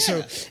wrote. Yeah.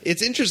 So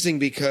it's interesting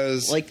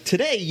because, Like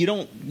today, you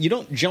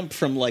don't jump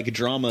from like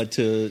drama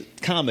to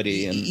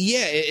comedy, and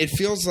yeah, it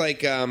feels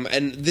like.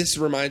 And this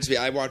reminds me.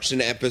 I watched an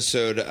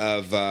episode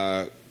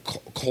of.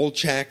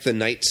 Kolchak the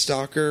Night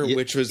Stalker,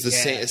 which was the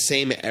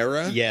same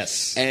era.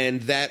 Yes.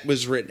 And that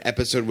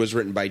episode was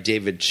written by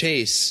David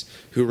Chase,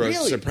 who wrote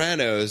Really?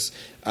 Sopranos.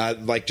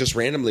 Like just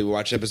randomly, we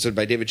watched an episode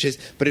by David Chase,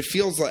 but it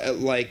feels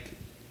like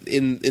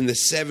in the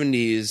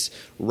 70s,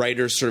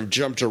 writers sort of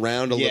jumped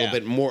around a little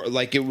bit more.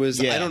 Like it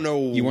was, I don't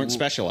know, you weren't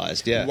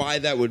specialized. Yeah, why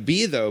that would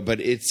be though, but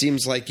it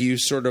seems like you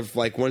sort of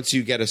like once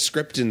you get a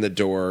script in the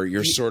door,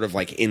 you're sort of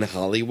like in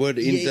Hollywood.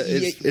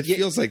 It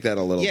feels like that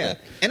a little yeah.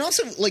 bit. And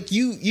also, like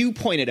you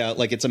pointed out,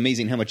 like it's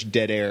amazing how much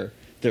dead air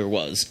there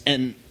was,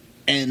 and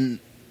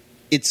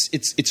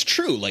it's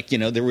true. Like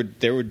there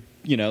would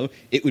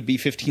it would be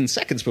 15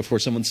 seconds before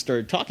someone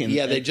started talking.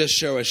 Yeah, they just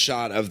show a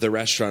shot of the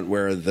restaurant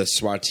where the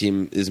SWAT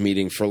team is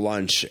meeting for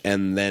lunch,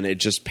 and then it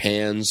just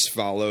pans,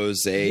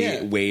 follows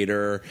a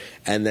waiter,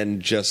 and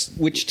then just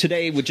which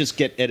today would just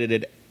get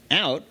edited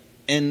out.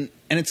 And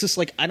it's just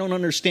like I don't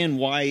understand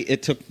why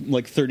it took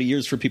like 30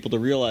 years for people to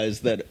realize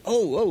that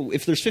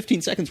if there's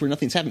 15 seconds where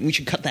nothing's happening, we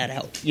should cut that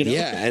out.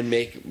 Yeah, and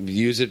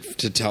use it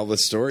to tell the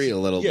story a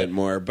little bit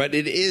more. But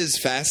it is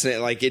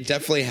fascinating. Like it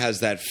definitely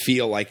has that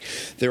feel. Like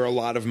there are a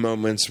lot of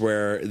moments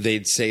where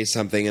they'd say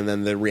something, and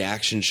then the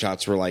reaction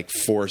shots were like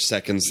 4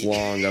 seconds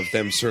long of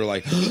them sort of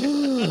like,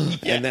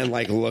 and then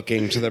like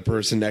looking to the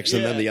person next to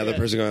them, and then the other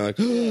person going like,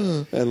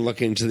 and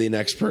looking to the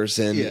next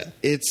person. Yeah.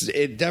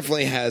 It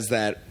definitely has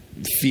that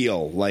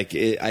feel like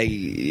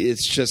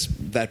it's just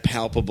that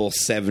palpable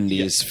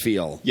 70s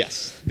feel.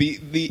 Yes,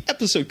 the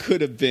episode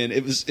could have been.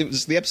 It was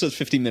the episode's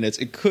 15 minutes.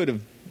 It could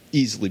have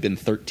easily been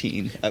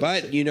 13.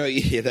 But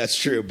yeah, that's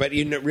true. But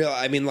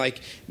I mean,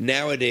 like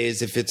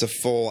nowadays, if it's a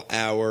full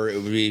hour, it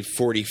would be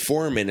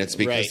 44 minutes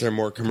because Right. they're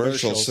more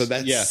commercials. So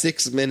that's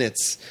 6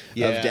 minutes of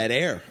dead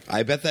air.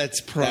 I bet that's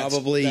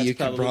probably that's you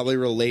could probably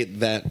relate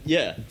that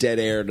dead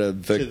air to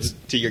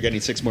to you're getting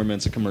 6 more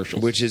minutes of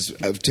commercials, which is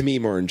to me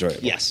more enjoyable.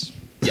 yes.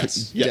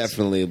 Yes.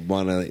 definitely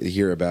want to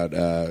hear about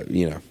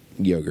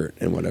yogurt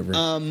and whatever.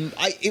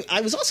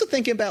 I was also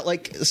thinking about,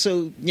 like,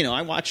 so,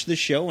 I watched this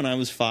show when I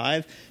was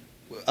 5.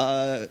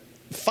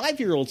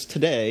 5-year-olds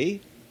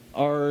today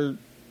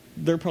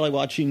they're probably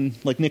watching,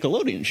 like,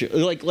 Nickelodeon shows.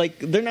 Like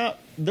there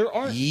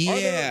aren't are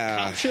there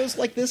cop shows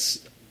like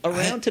this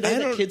around today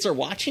that kids are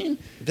watching?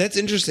 That's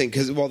interesting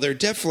because, they're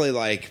definitely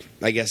like,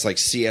 I guess, like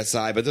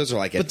CSI, but those are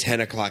like at 10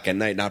 o'clock at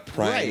night, not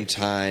prime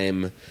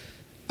time.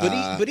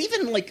 But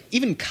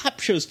even cop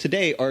shows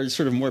today are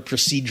sort of more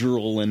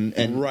procedural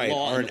and right,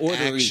 law and aren't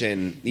order.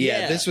 action.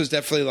 Yeah, this was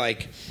definitely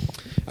like,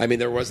 I mean,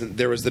 there was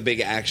the big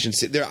action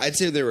scene. I'd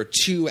say there were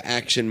 2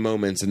 action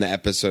moments in the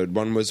episode.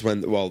 One was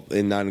when,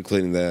 not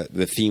including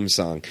the theme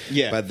song,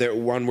 but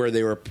one where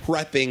they were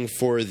prepping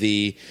for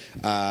the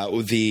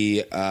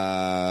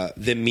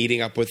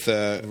meeting up with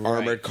the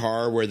armored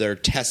car, where they're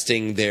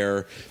testing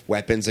their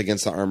weapons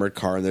against the armored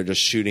car, and they're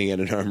just shooting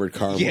at an armored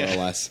car, more or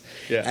less.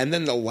 Yeah. And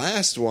then the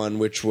last one,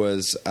 which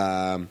was,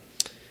 I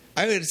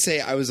would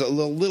say I was a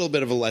little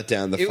bit of a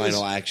letdown, the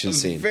final action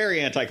scene.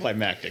 Very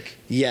anticlimactic.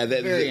 Yeah.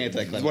 Very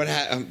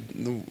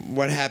anticlimactic.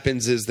 What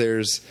happens is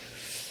there's...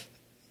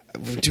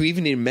 Do we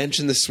even need to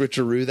mention the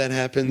switcheroo that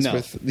happens?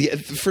 No.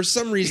 For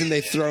some reason, they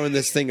throw in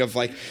this thing of,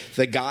 like,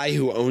 the guy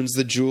who owns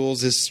the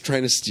jewels is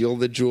trying to steal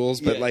the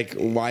jewels, but, like,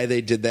 why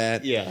they did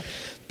that. Yeah.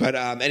 But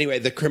anyway,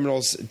 the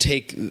criminals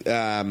take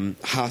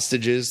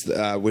hostages,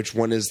 which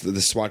one is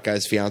the SWAT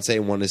guy's fiance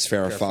and one is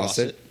Farrah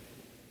Fawcett.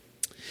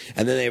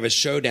 And then they have a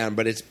showdown,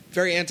 but it's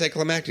very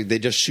anticlimactic. They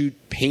just shoot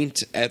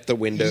paint at the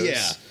windows.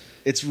 Yeah.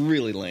 It's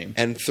really lame.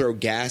 And throw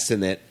gas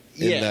in it.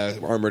 In the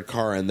armored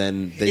car, and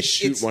then they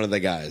shoot one of the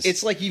guys.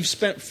 It's like you've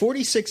spent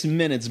 46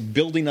 minutes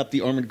building up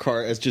the armored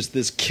car as just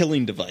this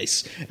killing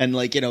device, and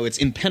it's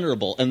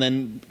impenetrable, and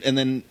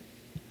then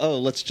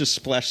let's just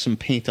splash some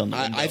paint on the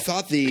window. I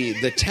thought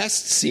the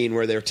test scene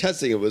where they were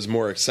testing it was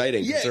more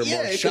exciting. Because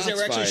they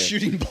were actually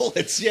shooting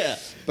bullets. Yeah,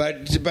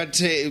 but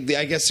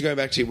I guess going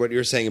back to what you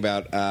were saying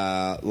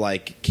about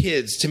like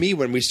kids, to me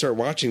when we start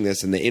watching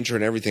this and the intro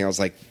and everything, I was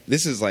like,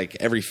 this is like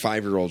every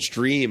 5-year-old's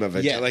dream of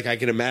it. Yeah. Like I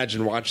can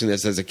imagine watching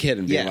this as a kid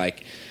and being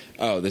like,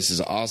 oh, this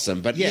is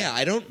awesome. But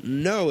I don't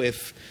know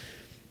if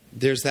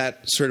there's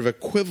that sort of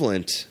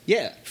equivalent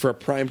for a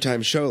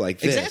primetime show like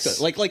this.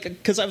 Exactly. Like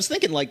because I was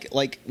thinking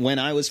like when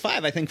I was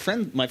 5, I think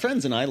my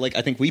friends and I, like,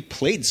 I think we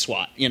played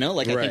SWAT,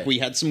 I think we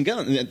had some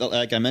guns.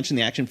 Like I mentioned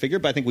the action figure,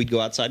 but I think we'd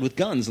go outside with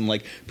guns and,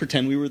 like,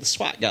 pretend we were the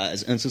SWAT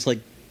guys. And it's just like,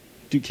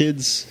 do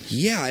kids?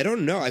 Yeah, I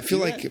don't know. I feel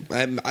like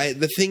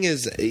the thing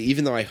is,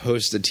 even though I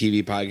host a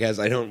TV podcast,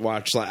 I don't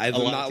watch. I'm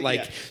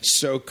not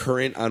so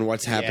current on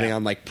what's happening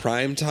on, like,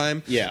 prime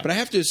time. Yeah. But I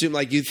have to assume,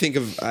 like, you think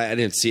of, I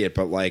didn't see it,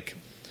 but, like,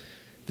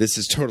 this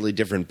is totally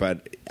different,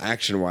 but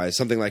action-wise,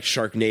 something like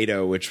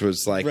Sharknado, which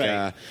was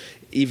like,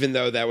 even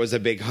though that was a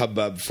big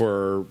hubbub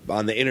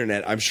on the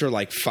internet, I'm sure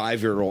like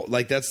 5-year-old,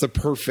 like that's the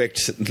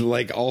perfect,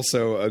 like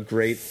also a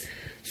great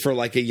for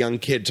like a young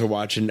kid to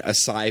watch a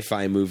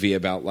sci-fi movie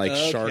about like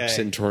sharks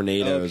and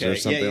tornadoes or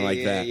something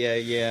like that.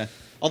 Yeah.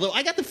 Although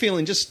I got the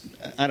feeling,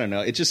 I don't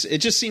know, it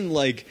just seemed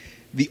like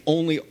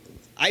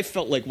I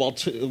felt like while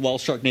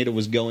Sharknado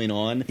was going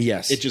on,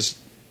 it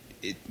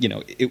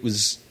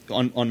was.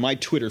 On my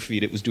Twitter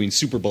feed, it was doing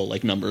Super Bowl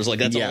like numbers, like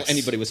that's all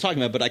anybody was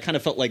talking about. But I kind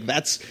of felt like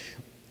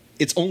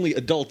it's only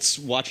adults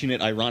watching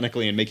it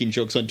ironically and making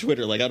jokes on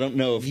Twitter. Like I don't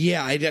know if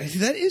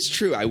that is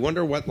true. I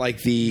wonder what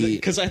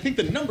because I think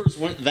the numbers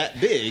weren't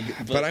that big.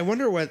 But I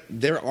wonder what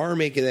they are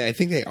making. I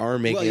think they are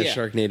making a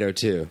Sharknado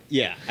too.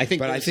 Yeah, I think.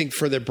 But I think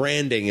for the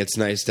branding, it's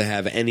nice to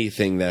have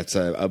anything that's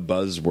a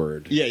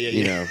buzzword.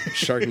 Yeah.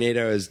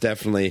 Sharknado is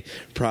definitely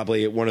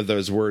probably one of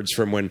those words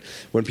from when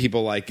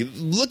people like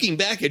looking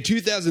back at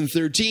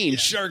 2013.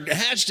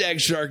 Hashtag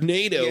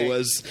Sharknado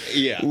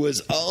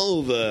was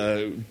all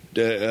the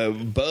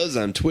buzz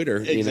on Twitter.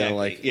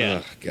 Exactly.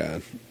 Oh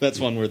god, that's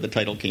one where the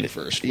title came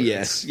first.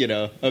 Yes,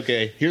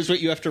 okay, here's what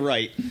you have to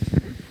write.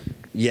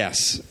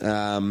 Yes.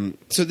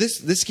 So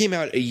this came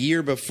out a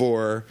year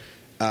before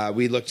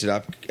we looked it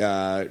up.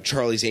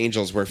 Charlie's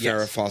Angels, where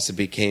Farrah Fawcett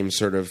became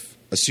sort of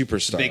a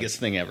superstar, biggest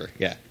thing ever.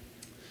 Yeah.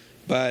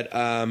 But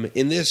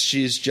in this,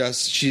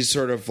 she's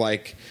sort of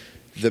like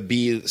the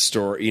B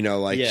story.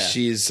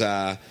 She's.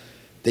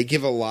 They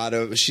give a lot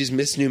of. She's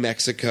Miss New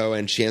Mexico,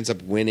 and she ends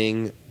up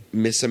winning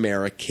Miss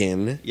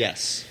American.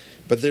 Yes.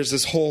 But there's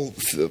this whole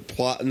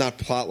not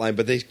plot line,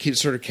 but they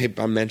keep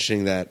on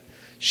mentioning that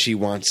she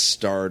wants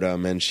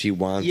stardom and she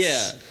wants...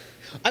 Yeah.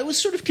 I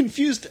was sort of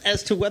confused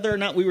as to whether or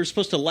not we were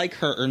supposed to like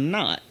her or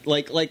not.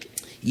 Like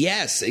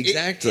yes,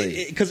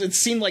 exactly. Because it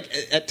seemed like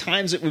at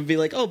times it would be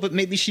like, oh, but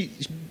maybe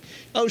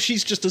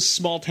she's just a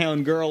small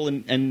town girl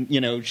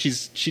and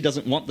she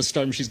doesn't want the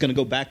stardom. She's going to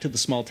go back to the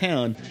small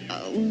town.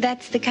 Oh,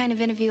 that's the kind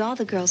of interview all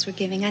the girls were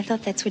giving. I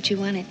thought that's what you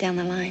wanted down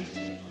the line.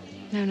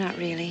 No, not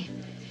really.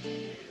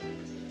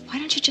 Why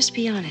don't you just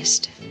be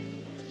honest?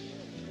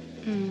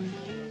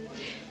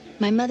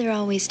 My mother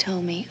always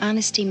told me,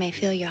 honesty may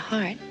fill your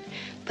heart,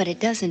 but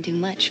it doesn't do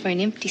much for an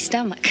empty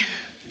stomach.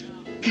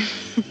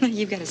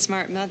 You've got a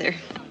smart mother.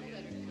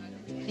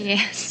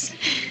 Yes.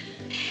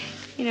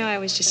 You know, I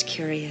was just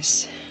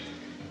curious.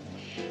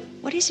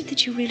 What is it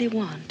that you really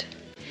want?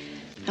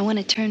 I want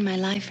to turn my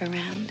life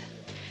around.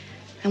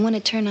 I want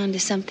to turn on to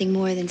something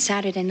more than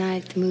Saturday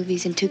night at the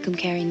movies in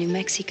Tucumcari, New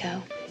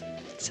Mexico.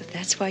 So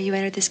that's why you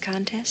entered this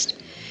contest?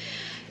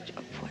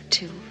 What,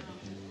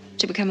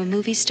 to become a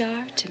movie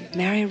star? To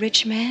marry a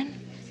rich man?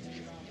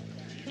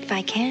 If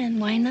I can,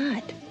 why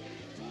not?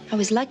 I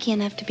was lucky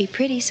enough to be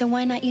pretty, so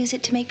why not use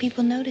it to make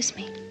people notice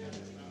me?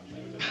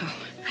 Oh,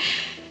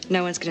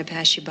 no one's going to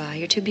pass you by.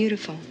 You're too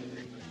beautiful.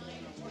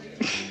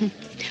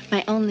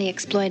 My only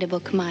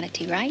exploitable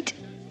commodity, right?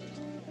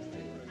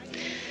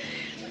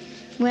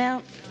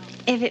 Well,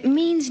 if it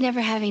means never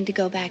having to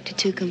go back to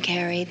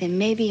Tucumcari, then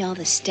maybe all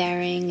the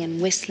staring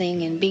and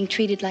whistling and being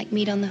treated like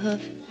meat on the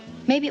hoof,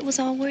 maybe it was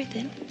all worth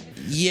it.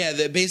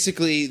 Yeah,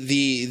 basically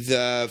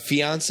the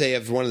fiance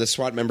of one of the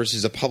SWAT members,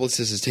 who's a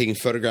publicist, is taking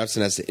photographs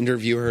and has to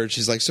interview her.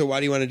 She's like, "So why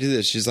do you want to do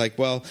this?" She's like,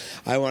 "Well,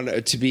 I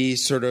want to be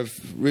sort of."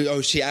 Oh,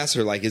 she asked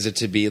her, like, "Is it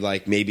to be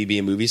like maybe be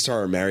a movie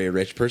star or marry a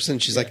rich person?"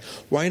 She's like,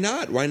 "Why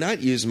not? Why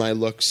not use my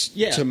looks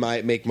to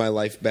make my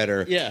life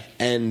better?" Yeah.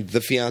 And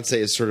the fiance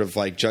is sort of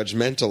like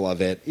judgmental of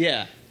it.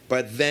 Yeah.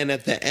 But then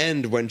at the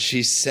end, when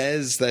she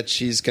says that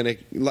she's going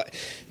to...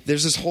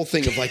 There's this whole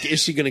thing of like,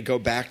 is she going to go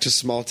back to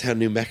small town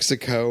New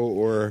Mexico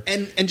or...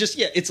 And just,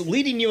 it's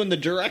leading you in the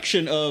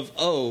direction of,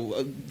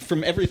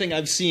 from everything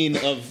I've seen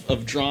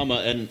of drama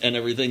and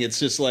everything, it's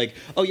just like,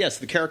 oh, yes,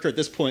 the character at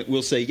this point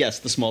will say, yes,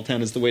 the small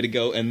town is the way to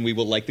go, and we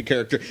will like the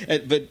character.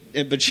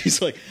 But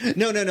she's like,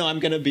 no, I'm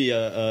going to be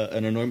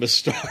an enormous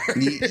star.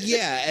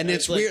 Yeah, and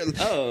it's weird.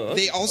 Like, oh,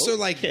 they also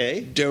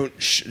don't...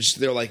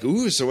 they're like,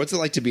 ooh, so what's it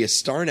like to be a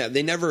star now?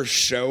 They never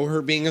show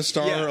her being a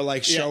star or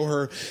like show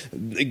her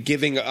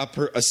giving up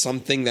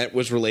something that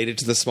was related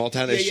to the small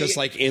town. It's just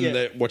like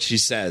in what she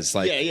says,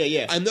 like,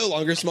 I'm no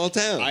longer small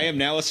town. I am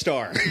now a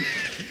star.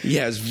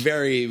 Yeah, it's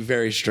very,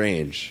 very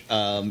strange.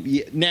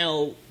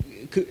 Now,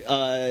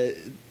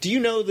 do you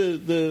know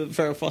the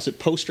Farrah Fawcett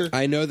poster?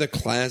 I know the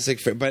classic,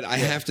 but I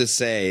have to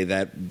say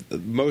that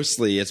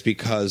mostly it's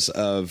because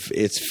of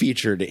it's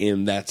featured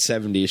in that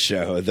 70s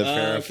show, the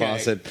Farrah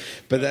Fawcett.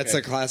 But that's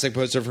a classic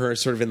poster of her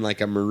sort of in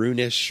like a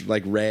maroonish,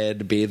 like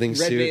red bathing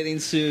suit. Red bathing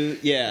suit,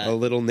 yeah. A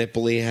little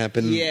nipply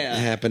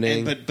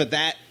happening. But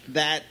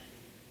that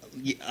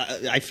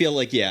I feel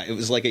like, it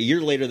was like a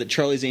year later that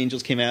Charlie's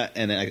Angels came out,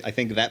 and I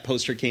think that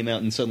poster came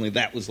out, and suddenly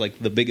that was like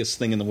the biggest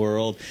thing in the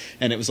world.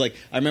 And it was like,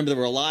 I remember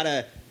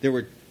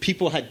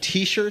people had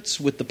T-shirts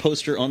with the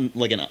poster on,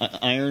 like an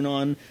iron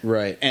on,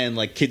 right? And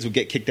like kids would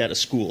get kicked out of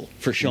school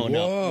for showing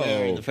up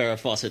wearing the Farrah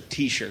Fawcett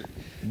T-shirt.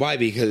 Why?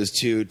 Because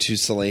too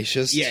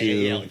salacious.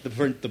 Yeah. Like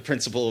the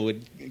principal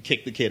would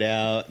kick the kid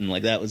out, and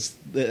like that was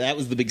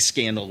the big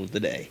scandal of the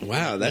day.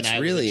 Wow, that's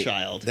really was a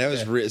child. That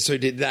was so.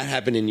 Did that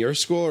happen in your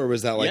school, or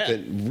was that like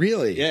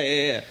really?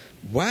 Yeah.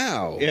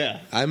 Wow.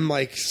 Yeah. I'm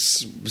like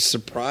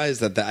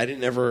surprised that I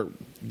didn't ever.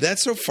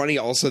 That's so funny.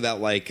 Also,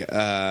 that like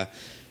a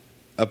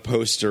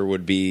poster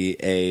would be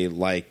a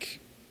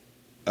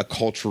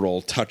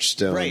cultural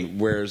touchstone, right?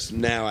 Whereas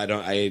now I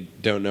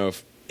don't know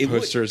if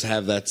posters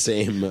have that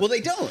same. Well, they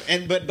don't,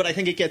 but I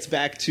think it gets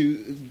back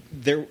to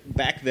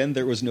back then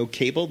there was no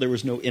cable, there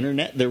was no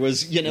internet, there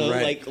was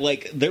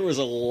like there was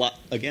a lot,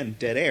 again,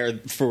 dead air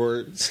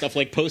for stuff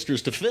like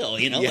posters to fill.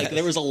 Like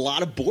there was a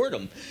lot of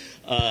boredom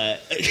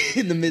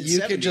in the mid-70s.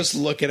 You could just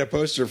look at a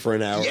poster for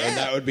an hour, and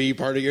that would be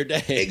part of your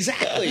day.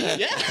 Exactly.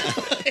 Yeah.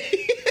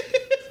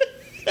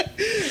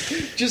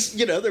 Just,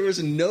 there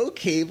was no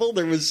cable.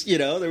 There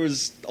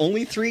was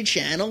only 3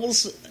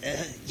 channels.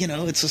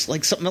 It's just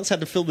like something else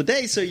had to fill the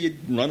day. So you'd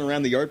run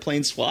around the yard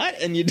playing SWAT,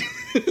 and you'd.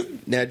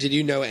 Now, did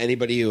you know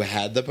anybody who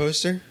had the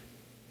poster?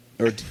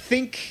 Or I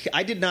think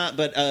I did not,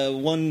 but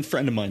one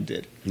friend of mine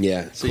did.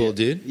 Yeah, so cool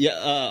dude.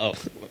 Yeah.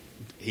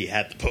 He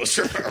had the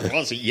poster.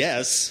 Was he?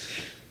 Yes.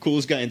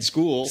 Coolest guy in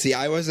school. See,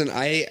 I wasn't.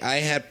 I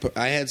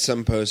had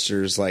some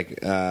posters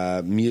like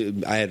I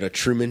had a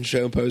Truman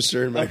Show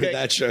poster. Remember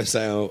that shows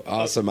how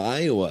awesome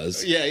I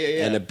was. Yeah.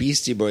 And a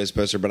Beastie Boys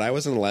poster, but I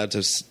wasn't allowed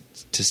to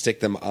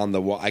stick them on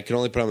the wall. I could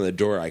only put them on the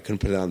door. I couldn't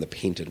put it on the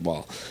painted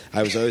wall.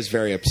 I was always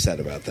very upset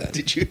about that.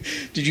 Did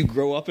you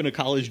grow up in a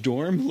college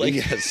dorm?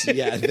 Yes.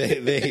 Yeah.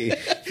 The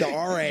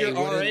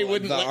RA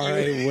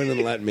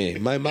wouldn't let me.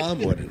 My mom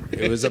wouldn't.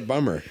 It was a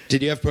bummer.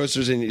 Did you have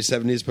posters in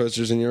 70s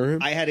posters in your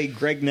room? I had a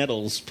Greg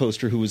Nettles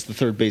poster, who was the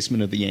third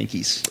baseman of the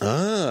Yankees.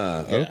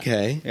 Ah,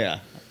 okay. Yeah.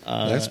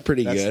 That's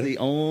pretty good. That's the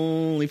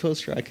only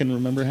poster I can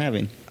remember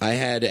having. I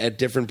had, at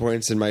different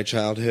points in my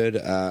childhood,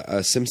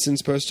 a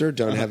Simpsons poster,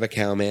 Don't Have a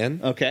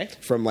Cowman. Okay.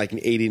 From like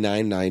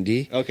 89,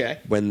 90. Okay.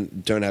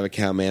 When Don't Have a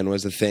Cowman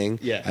was a thing.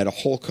 Yeah. I had a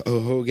Hulk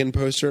Hogan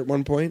poster at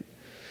one point.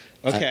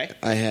 Okay.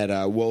 I had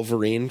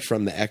Wolverine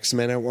from the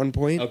X-Men at one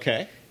point.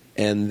 Okay.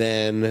 And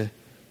then...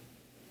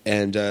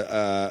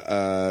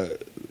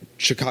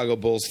 Chicago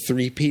Bulls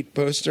three-peat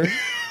poster.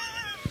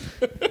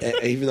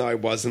 Even though I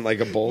wasn't like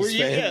a Bulls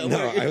fan.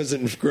 I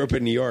grew up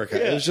in New York.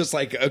 It was just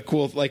like a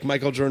cool, like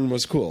Michael Jordan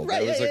was cool.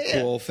 Right, that was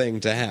a cool thing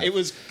to have. It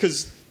was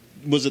because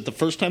was it the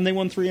first time they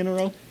won 3 in a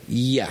row?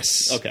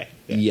 Yes. Okay.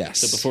 Yeah.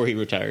 Yes. So before he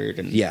retired.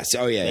 And Yes.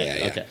 Oh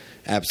yeah. Okay.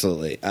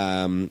 Absolutely.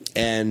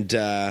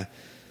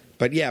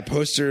 But yeah,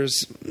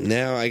 posters.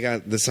 Now I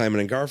got the Simon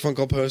and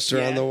Garfunkel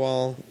poster on the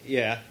wall.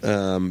 Yeah.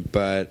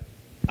 But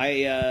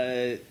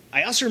I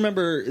also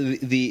remember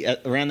the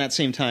around that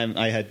same time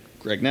I had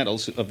Greg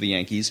Nettles of the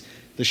Yankees.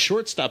 The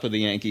shortstop of the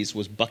Yankees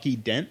was Bucky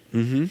Dent.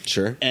 Mm-hmm,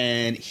 sure.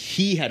 And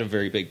he had a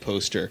very big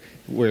poster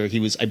where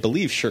he was, I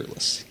believe,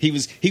 shirtless. He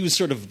was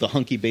sort of the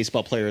hunky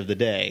baseball player of the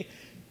day.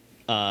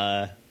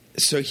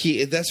 So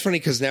that's funny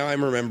because now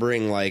I'm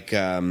remembering like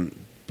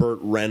Burt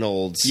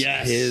Reynolds.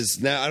 Yes.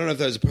 Now I don't know if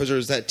that was a poster.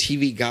 Was that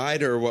TV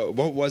Guide or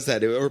what was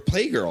that? Or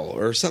Playgirl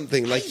or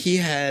something? Like he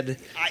had.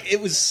 It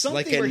was something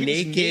like a where he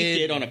was naked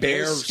naked on a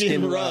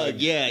bearskin rug.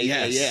 Yeah.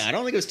 I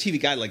don't think it was TV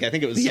Guide. Like I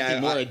think it was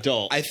something more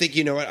adult. I think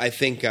you know what I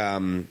think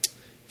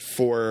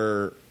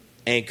for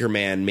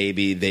Anchorman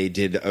maybe they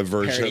did a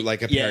version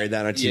like a parody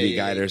that on TV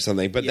Guide or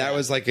something. But that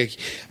was like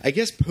I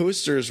guess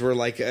posters were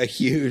like a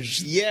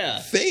huge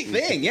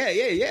thing.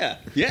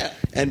 Yeah.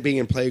 And being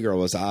in Playgirl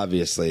was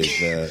obviously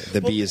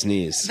the bee's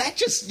knees. That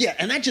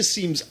just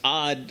seems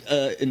odd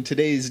in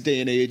today's day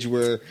and age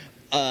where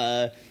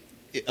I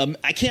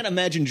can't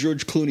imagine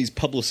George Clooney's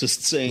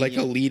publicist saying like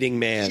a leading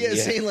man.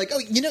 Saying like, oh,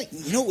 you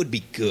know what would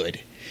be good?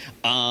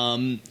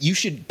 You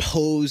should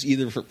pose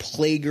either for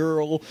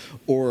Playgirl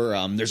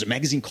or there's a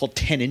magazine called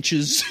 10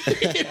 Inches.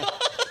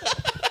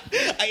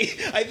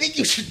 I think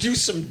you should do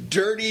some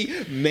dirty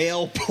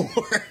male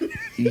porn.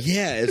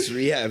 It's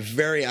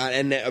very odd.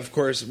 And of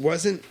course,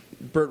 wasn't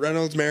Burt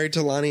Reynolds married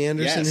to Lonnie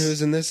Anderson, Yes.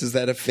 who's in this? Is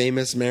that a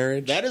famous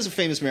marriage? That is a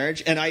famous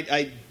marriage, and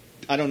I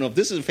don't know if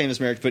this is a famous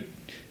marriage, but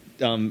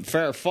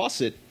Farrah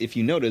Fawcett, if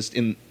you noticed,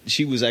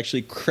 she was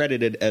actually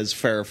credited as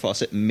Farrah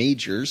Fawcett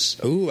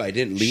Majors. Ooh, I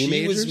didn't. Lee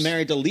Majors? She was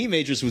married to Lee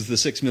Majors, who was the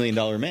 $6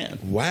 Million Man.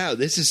 Wow,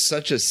 this is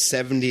such a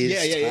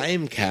 70s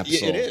time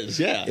capsule. It is,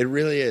 yeah. It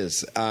really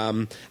is.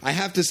 I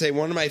have to say,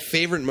 one of my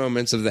favorite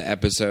moments of the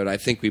episode, I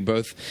think we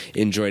both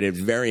enjoyed it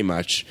very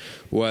much,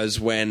 was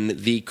when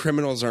the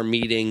criminals are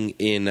meeting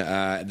in,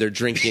 they're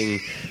drinking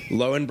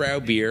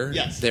Lowenbrow beer.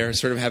 Yes. They're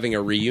sort of having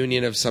a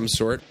reunion of some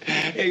sort.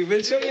 Hey,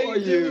 Vince, how are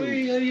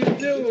you? How you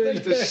doing?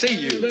 Nice to see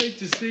you. Nice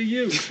to see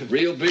you.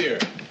 Real beer,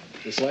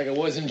 just like it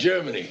was in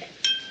Germany.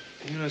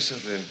 You know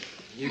something?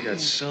 You got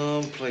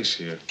some place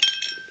here.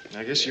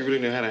 I guess you really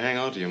know how to hang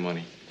on to your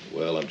money.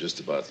 Well, I'm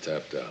just about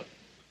tapped out.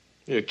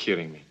 You're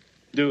kidding me.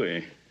 Do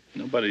we?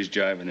 Nobody's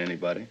jiving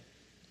anybody.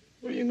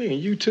 What do you mean?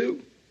 You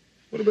too?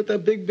 What about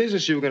that big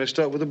business you were going to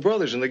start with the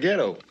brothers in the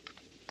ghetto?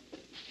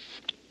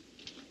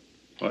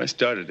 Well, I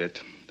started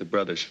it. The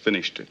brothers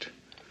finished it.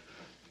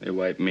 They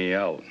wiped me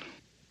out.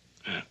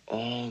 And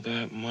all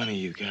that money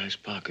you guys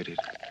pocketed.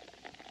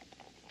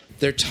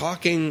 They're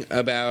talking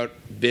about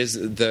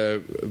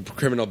the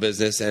criminal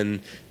business,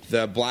 and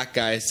the black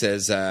guy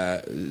says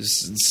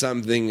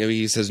something.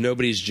 He says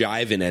nobody's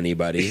jiving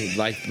anybody,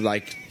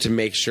 like to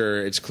make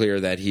sure it's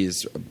clear that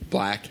he's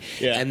black.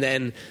 Yeah. And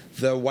then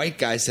the white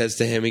guy says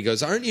to him, he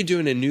goes, "Aren't you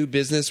doing a new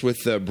business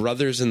with the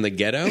brothers in the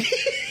ghetto?"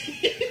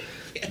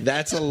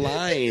 That's a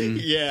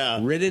line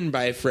written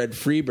by Fred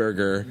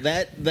Freeberger.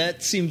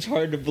 That seems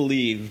hard to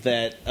believe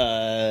that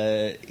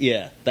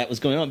that was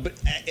going on. But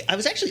I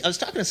was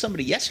talking to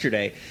somebody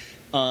yesterday.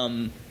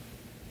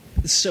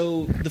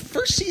 So the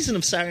first season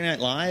of Saturday Night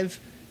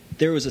Live,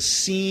 there was a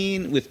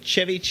scene with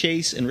Chevy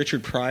Chase and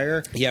Richard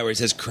Pryor. Yeah, where he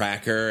says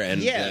cracker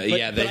and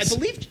but I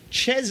believe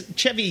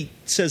Chevy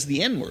says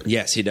the N-word.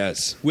 Yes, he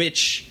does.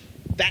 Which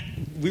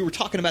we were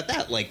talking about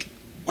that like.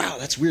 Wow,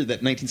 that's weird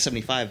that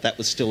 1975 that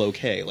was still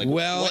okay. Like,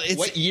 well,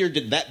 what year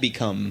did that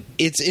become?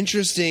 It's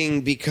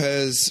interesting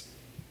because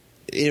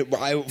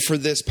for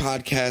this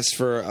podcast,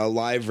 for a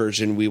live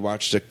version, we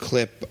watched a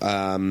clip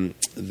that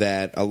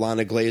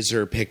Alana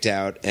Glazer picked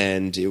out,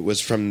 and it was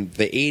from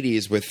the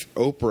 80s with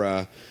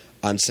Oprah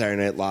on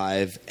Saturday Night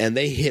Live, and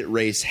they hit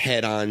race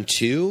head on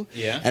too.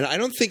 Yeah. And I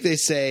don't think they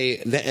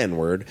say the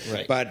N-word,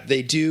 right. But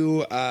they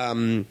do...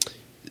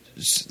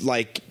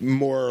 like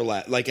more or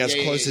less, like as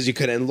close as you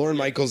could. And Lorne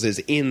Michaels is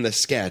in the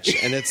sketch,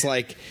 and it's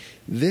like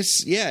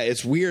this. Yeah,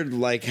 it's weird,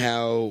 like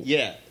how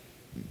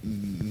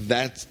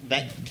that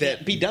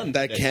can't be done.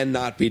 That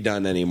cannot be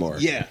done anymore.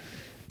 Yeah,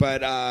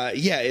 but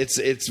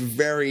it's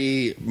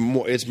very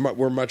more.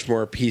 We're much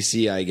more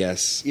PC, I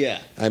guess. Yeah,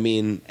 I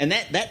mean, and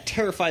that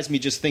terrifies me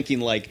just thinking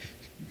like.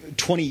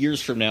 20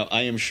 years from now,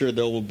 I am sure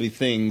there will be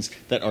things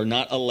that are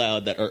not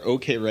allowed that are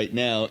okay right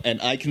now,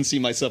 and I can see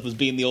myself as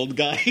being the old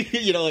guy,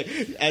 like,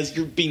 as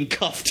you're being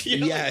cuffed.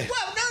 Yeah.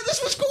 Wow, no,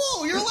 this was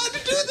cool. You're allowed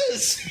to do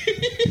this.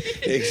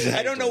 Exactly.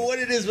 I don't know what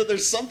it is, but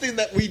there's something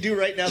that we do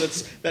right now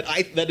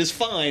that is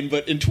fine,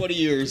 but in 20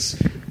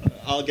 years,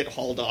 I'll get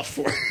hauled off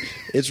for.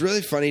 It's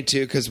really funny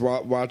too because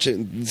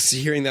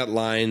hearing that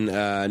line,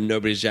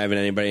 "Nobody's jiving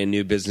anybody in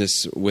new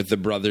business with the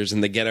brothers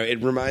in the ghetto."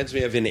 It reminds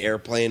me of an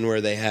Airplane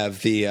where they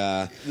have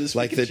the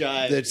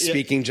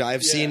speaking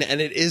jive scene,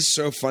 and it is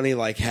so funny,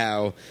 like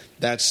how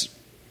that's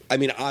I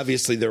mean,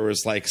 obviously there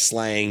was like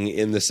slang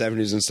in the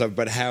 70s and stuff,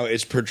 but how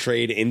it's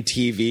portrayed in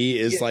TV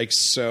is like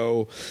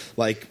so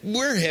like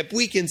we're hip.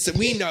 We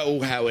know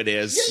how it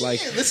is.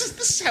 This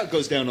is how it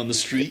goes down on the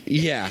street.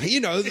 Yeah,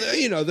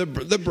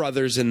 the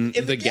brothers in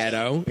the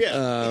ghetto.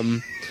 Yeah.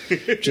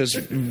 Just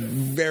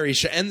very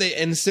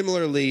and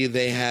similarly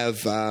they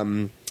have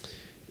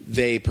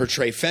they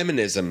portray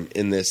feminism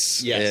in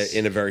this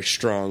in a very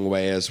strong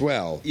way as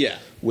well. Yeah.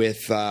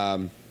 With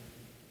one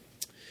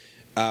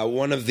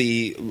of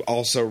the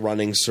also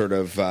running sort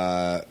of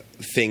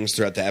things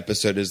throughout the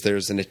episode is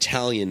there's an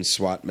Italian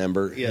SWAT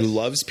member who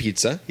loves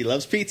pizza. He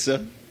loves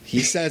pizza.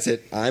 He says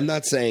it. I'm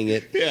not saying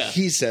it. Yeah.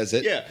 He says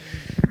it. Yeah.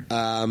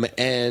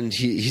 And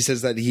he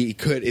says that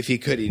if he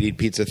could, he'd eat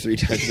pizza 3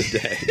 times a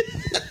day.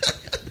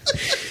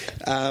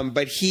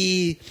 But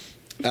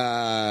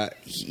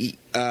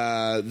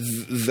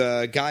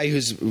the guy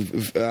who's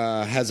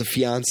has a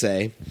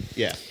fiance,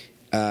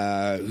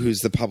 who's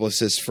the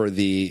publicist for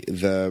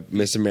the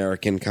Miss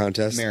American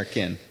contest,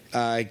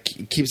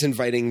 keeps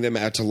inviting them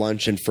out to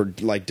lunch and for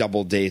like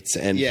double dates,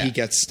 and he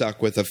gets stuck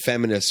with a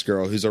feminist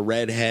girl who's a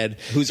redhead,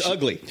 who's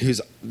ugly.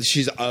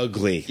 She's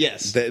ugly.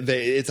 Yes,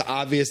 it's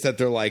obvious that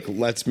they're like,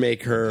 let's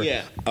make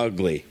her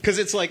ugly, because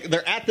it's like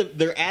they're at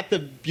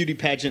the beauty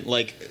pageant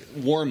like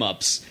warm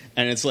ups.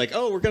 And it's like,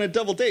 oh, we're going to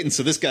double date. And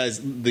so this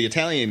the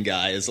Italian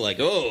guy is like,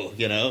 oh,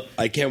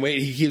 I can't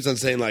wait. He keeps on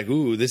saying like,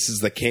 ooh, this is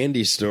the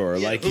candy store.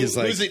 Yeah, like he's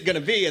like, who's it going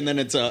to be? And then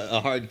it's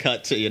a hard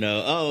cut to,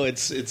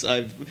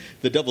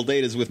 the double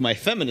date is with my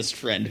feminist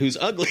friend who's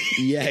ugly.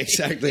 Yeah,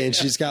 exactly. And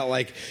she's got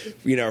like,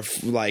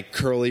 like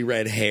curly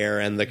red hair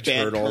and the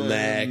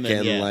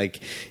turtleneck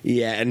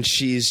and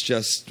she's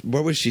just,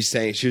 what was she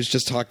saying? She was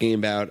just talking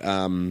about,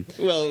 they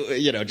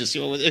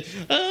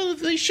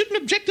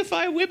shouldn't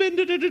objectify women.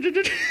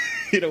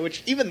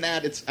 Which even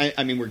that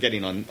I mean we're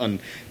getting on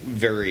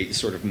very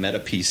sort of meta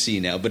PC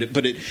now, but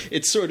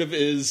it sort of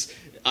is.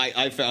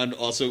 I found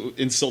also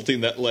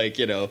insulting that like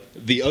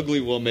the ugly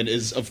woman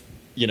is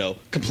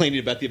complaining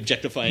about the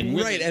objectifying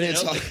women, right, and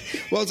it's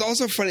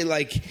also funny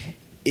like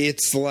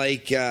it's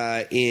like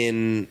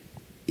in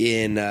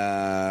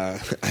I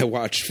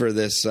watched for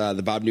this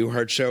the Bob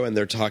Newhart show, and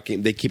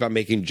they keep on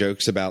making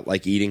jokes about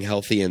like eating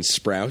healthy and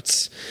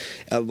Sprouts,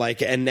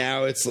 and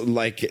now it's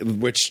like,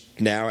 which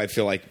now I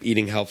feel like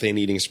eating healthy and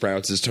eating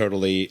Sprouts is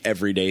totally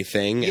everyday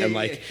thing,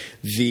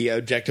 the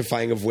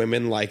objectifying of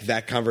women, like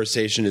that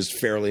conversation is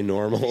fairly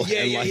normal.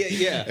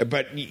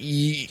 But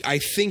I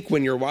think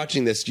when you're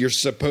watching this, you're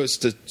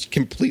supposed to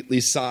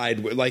completely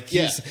side with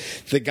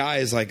the guy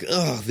is like,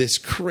 oh, this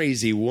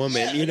crazy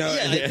woman,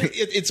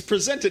 it's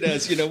presented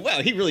as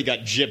wow, he really got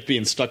gypped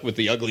being stuck with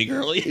the ugly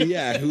girl.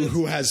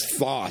 Who has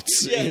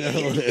thoughts.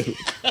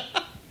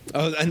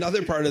 Oh,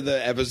 another part of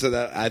the episode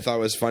that I thought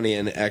was funny,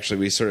 and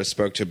actually we sort of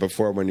spoke to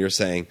before when you're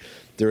saying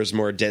there was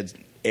more dead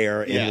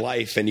air in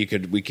life, and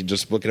we could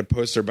just look at a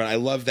poster. But I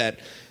love that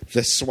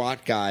the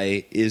SWAT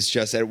guy is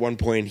just at one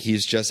point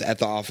he's just at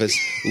the office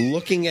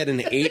looking at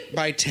an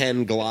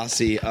 8x10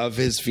 glossy of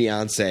his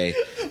fiance,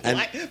 and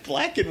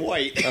black and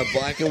white,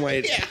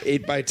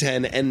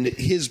 8x10, and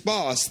his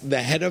boss,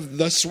 the head of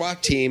the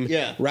SWAT team,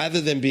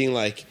 rather than being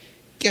like,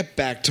 "Get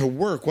back to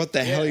work, what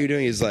the hell are you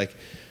doing?" He's like,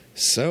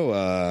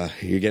 so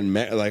you're getting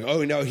married? Like,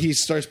 oh no, he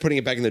starts putting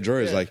it back in the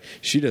drawer. He's like,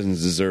 she doesn't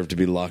deserve to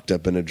be locked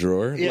up in a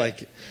drawer.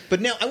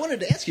 But now I wanted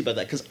to ask you about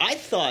that, because I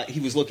thought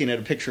he was looking at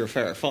a picture of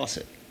Farrah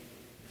Fawcett.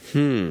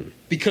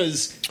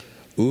 Because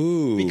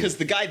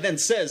the guy then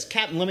says,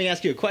 Captain, let me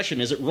ask you a question.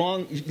 Is it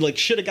wrong? Like,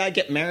 should a guy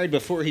get married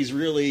before he's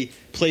really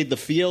played the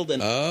field?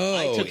 And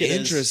I took it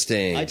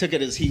interesting. I took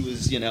it as he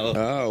was,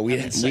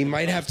 we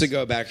might have to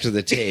go back to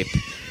the tape,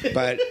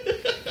 but.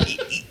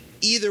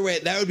 Either way,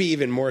 that would be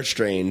even more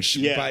strange.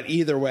 Yeah. But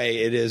either way,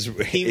 it is.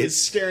 He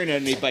was staring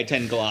at an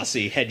 8x10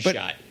 glossy headshot.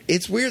 But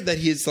it's weird that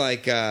he's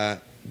like,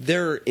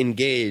 they're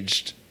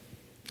engaged,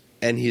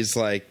 and he's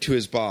like to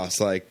his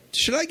boss, like,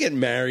 should I get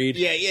married?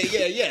 Yeah.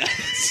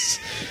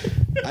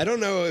 I don't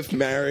know if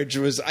marriage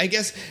was. I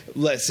guess.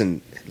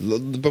 Listen,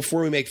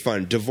 before we make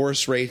fun,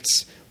 divorce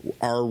rates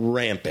are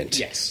rampant.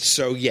 Yes.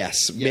 So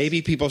yes,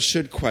 maybe people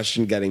should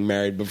question getting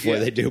married before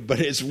they do, but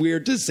it's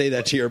weird to say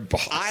that to your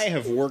boss. I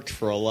have worked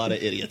for a lot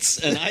of idiots,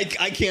 and I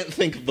can't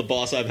think of the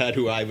boss I've had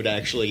who I would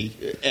actually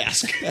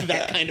ask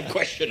that kind of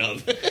question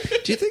of.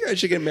 Do you think I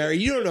should get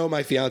married? You don't know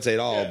my fiance at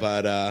all,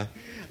 but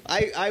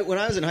I when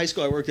I was in high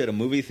school, I worked at a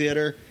movie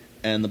theater,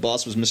 and the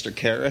boss was Mr.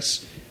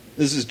 Karras.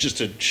 This is just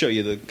to show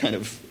you the kind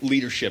of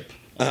leadership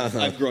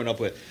I've grown up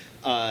with.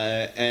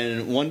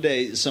 And one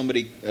day,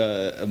 somebody,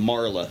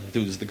 Marla,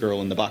 who's the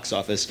girl in the box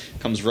office,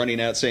 comes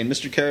running out saying,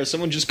 Mr. Karras,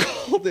 someone just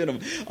called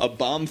in a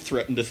bomb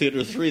threat into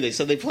Theater 3. They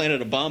said they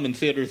planted a bomb in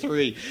Theater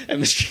 3.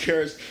 And Mr.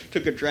 Karras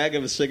took a drag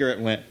of a cigarette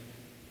and went,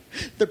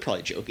 they're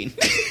probably joking.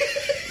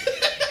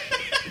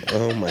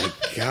 Oh, my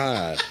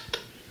God.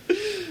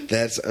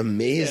 That's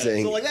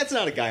amazing. So, that's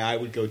not a guy I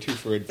would go to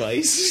for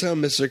advice. So,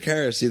 Mr.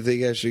 Karras, you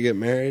think I should get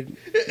married?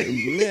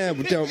 Yeah,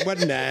 but don't.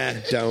 What? Nah,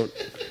 don't.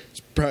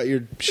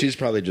 She's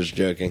probably just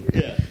joking.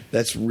 Yeah.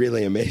 That's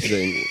really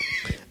amazing.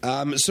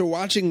 So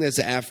watching this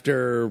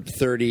after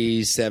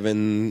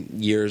 37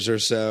 years or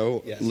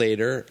so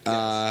later,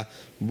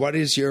 what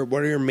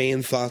are your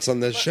main thoughts on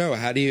this show?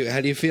 How do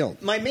you feel?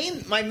 My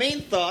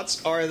main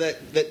thoughts are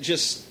that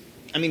just,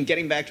 I mean,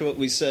 getting back to what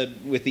we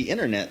said with the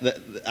internet, that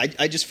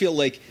I just feel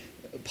like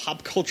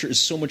pop culture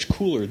is so much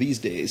cooler these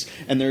days,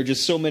 and there are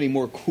just so many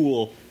more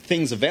cool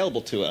things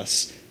available to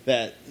us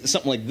that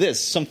something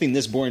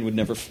this boring would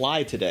never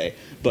fly today.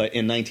 But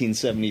in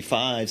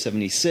 1975,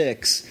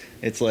 76,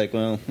 it's like,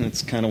 well,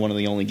 it's kind of one of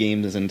the only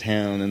games in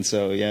town, and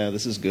so, yeah,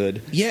 this is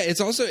good. Yeah,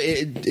 it's also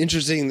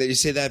interesting that you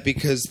say that,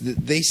 because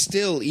they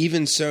still,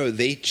 even so,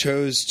 they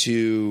chose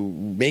to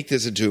make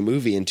this into a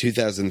movie in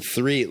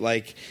 2003.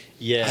 Like,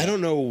 yeah, I don't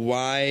know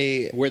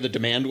why, where the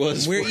demand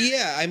was.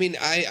 Yeah, I mean,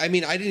 I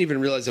didn't even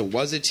realize it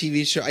was a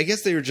TV show. I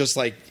guess they were just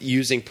like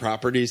using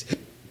properties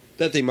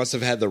that they must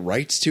have had the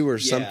rights to or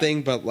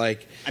something. But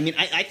like, I mean,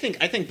 I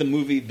think the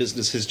movie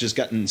business has just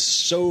gotten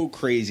so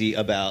crazy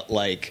about,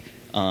 like,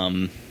 I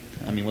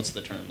mean, what's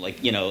the term?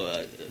 Like, you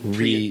know,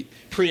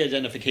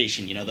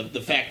 pre-identification. You know,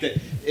 the fact that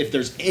if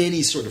there's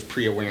any sort of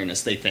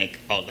pre-awareness, they think,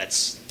 oh,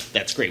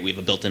 that's great. We have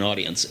a built-in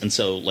audience, and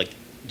so, like,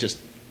 just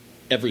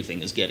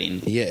everything is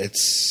getting. Yeah,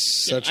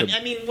 it's such a.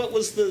 I mean, what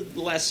was the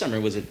last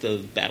summer? Was it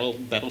the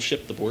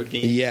Battleship, the board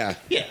game? Yeah,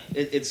 yeah.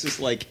 It's just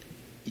like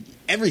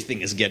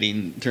everything is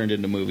getting turned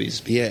into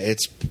movies. Yeah,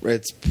 it's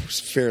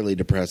fairly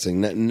depressing.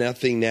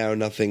 Nothing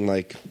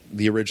like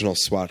the original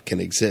SWAT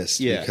can exist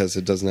because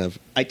it doesn't have.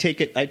 I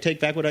take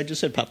back what I just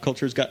said. Pop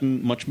culture has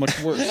gotten much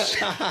worse.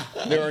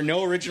 There are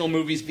no original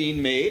movies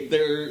being made.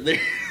 They're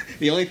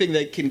the only thing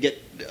that can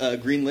get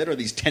greenlit are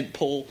these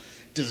tentpole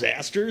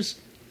disasters.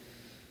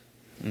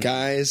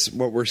 Guys,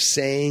 what we're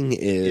saying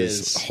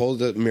is hold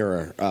the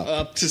mirror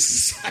up to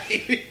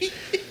society.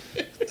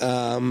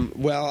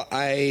 Well,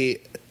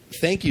 I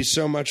thank you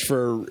so much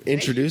for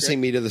introducing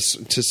me to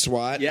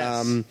SWAT.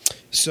 Yes.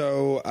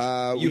 So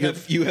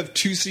you have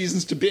 2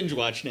 seasons to binge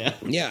watch now.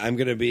 Yeah, I'm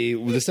going to be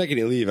the second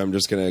you leave. I'm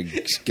just going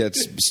to get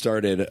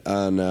started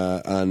on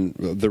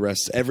the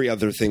rest, every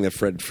other thing that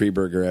Fred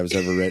Freeberger has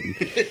ever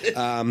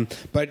written.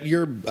 But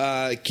your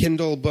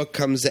Kindle book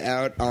comes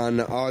out on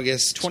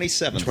August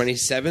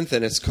 27th,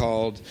 and it's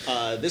called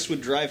 "This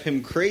Would Drive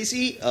Him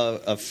Crazy: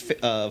 a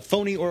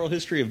Phony Oral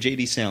History of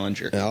J.D.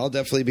 Salinger." I'll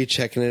definitely be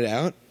checking it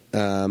out.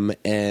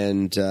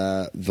 And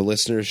the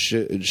listeners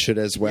should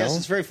as well. Yes,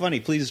 it's very funny.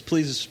 Please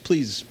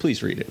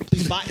read it.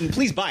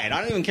 Please buy it.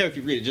 I don't even care if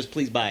you read it. Just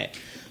please buy it.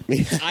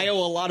 I owe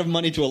a lot of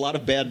money to a lot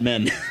of bad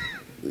men.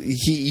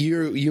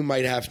 You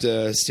might have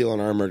to steal an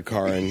armored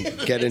car and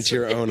get into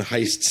your own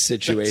heist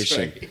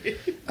situation.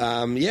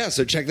 Right.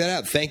 So check that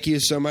out. Thank you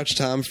so much,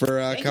 Tom,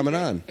 for coming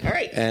on. All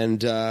right.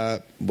 And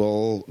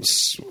we'll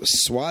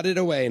swat it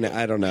away. Now,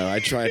 I don't know. I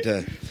tried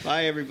to.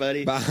 Bye,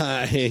 everybody.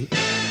 Bye.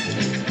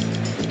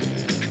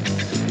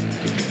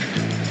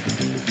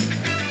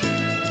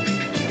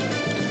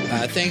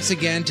 Thanks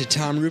again to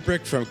Tom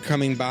Ruprecht for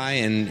coming by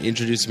and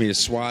introducing me to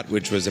SWAT,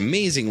 which was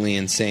amazingly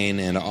insane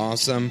and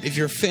awesome. If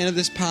you're a fan of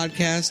this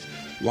podcast,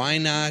 why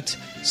not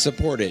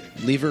support it?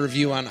 Leave a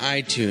review on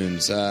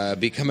iTunes.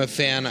 Become a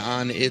fan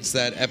on It's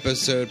That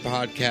Episode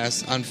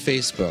podcast on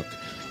Facebook.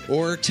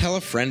 Or tell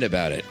a friend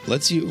about it.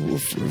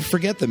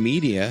 Forget the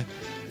media.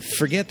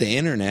 Forget the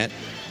internet.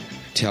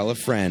 Tell a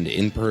friend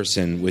in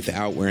person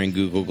without wearing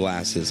Google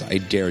glasses. I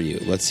dare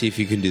you. Let's see if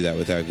you can do that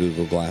without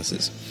Google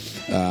glasses.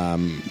 I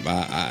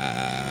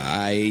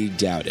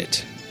doubt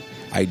it.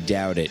 I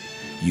doubt it,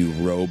 you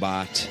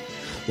robot.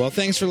 Well,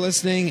 thanks for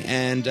listening,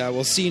 and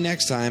we'll see you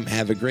next time.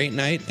 Have a great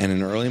night and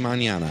an early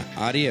mañana.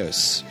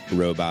 Adios,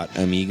 robot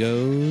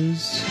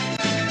amigos.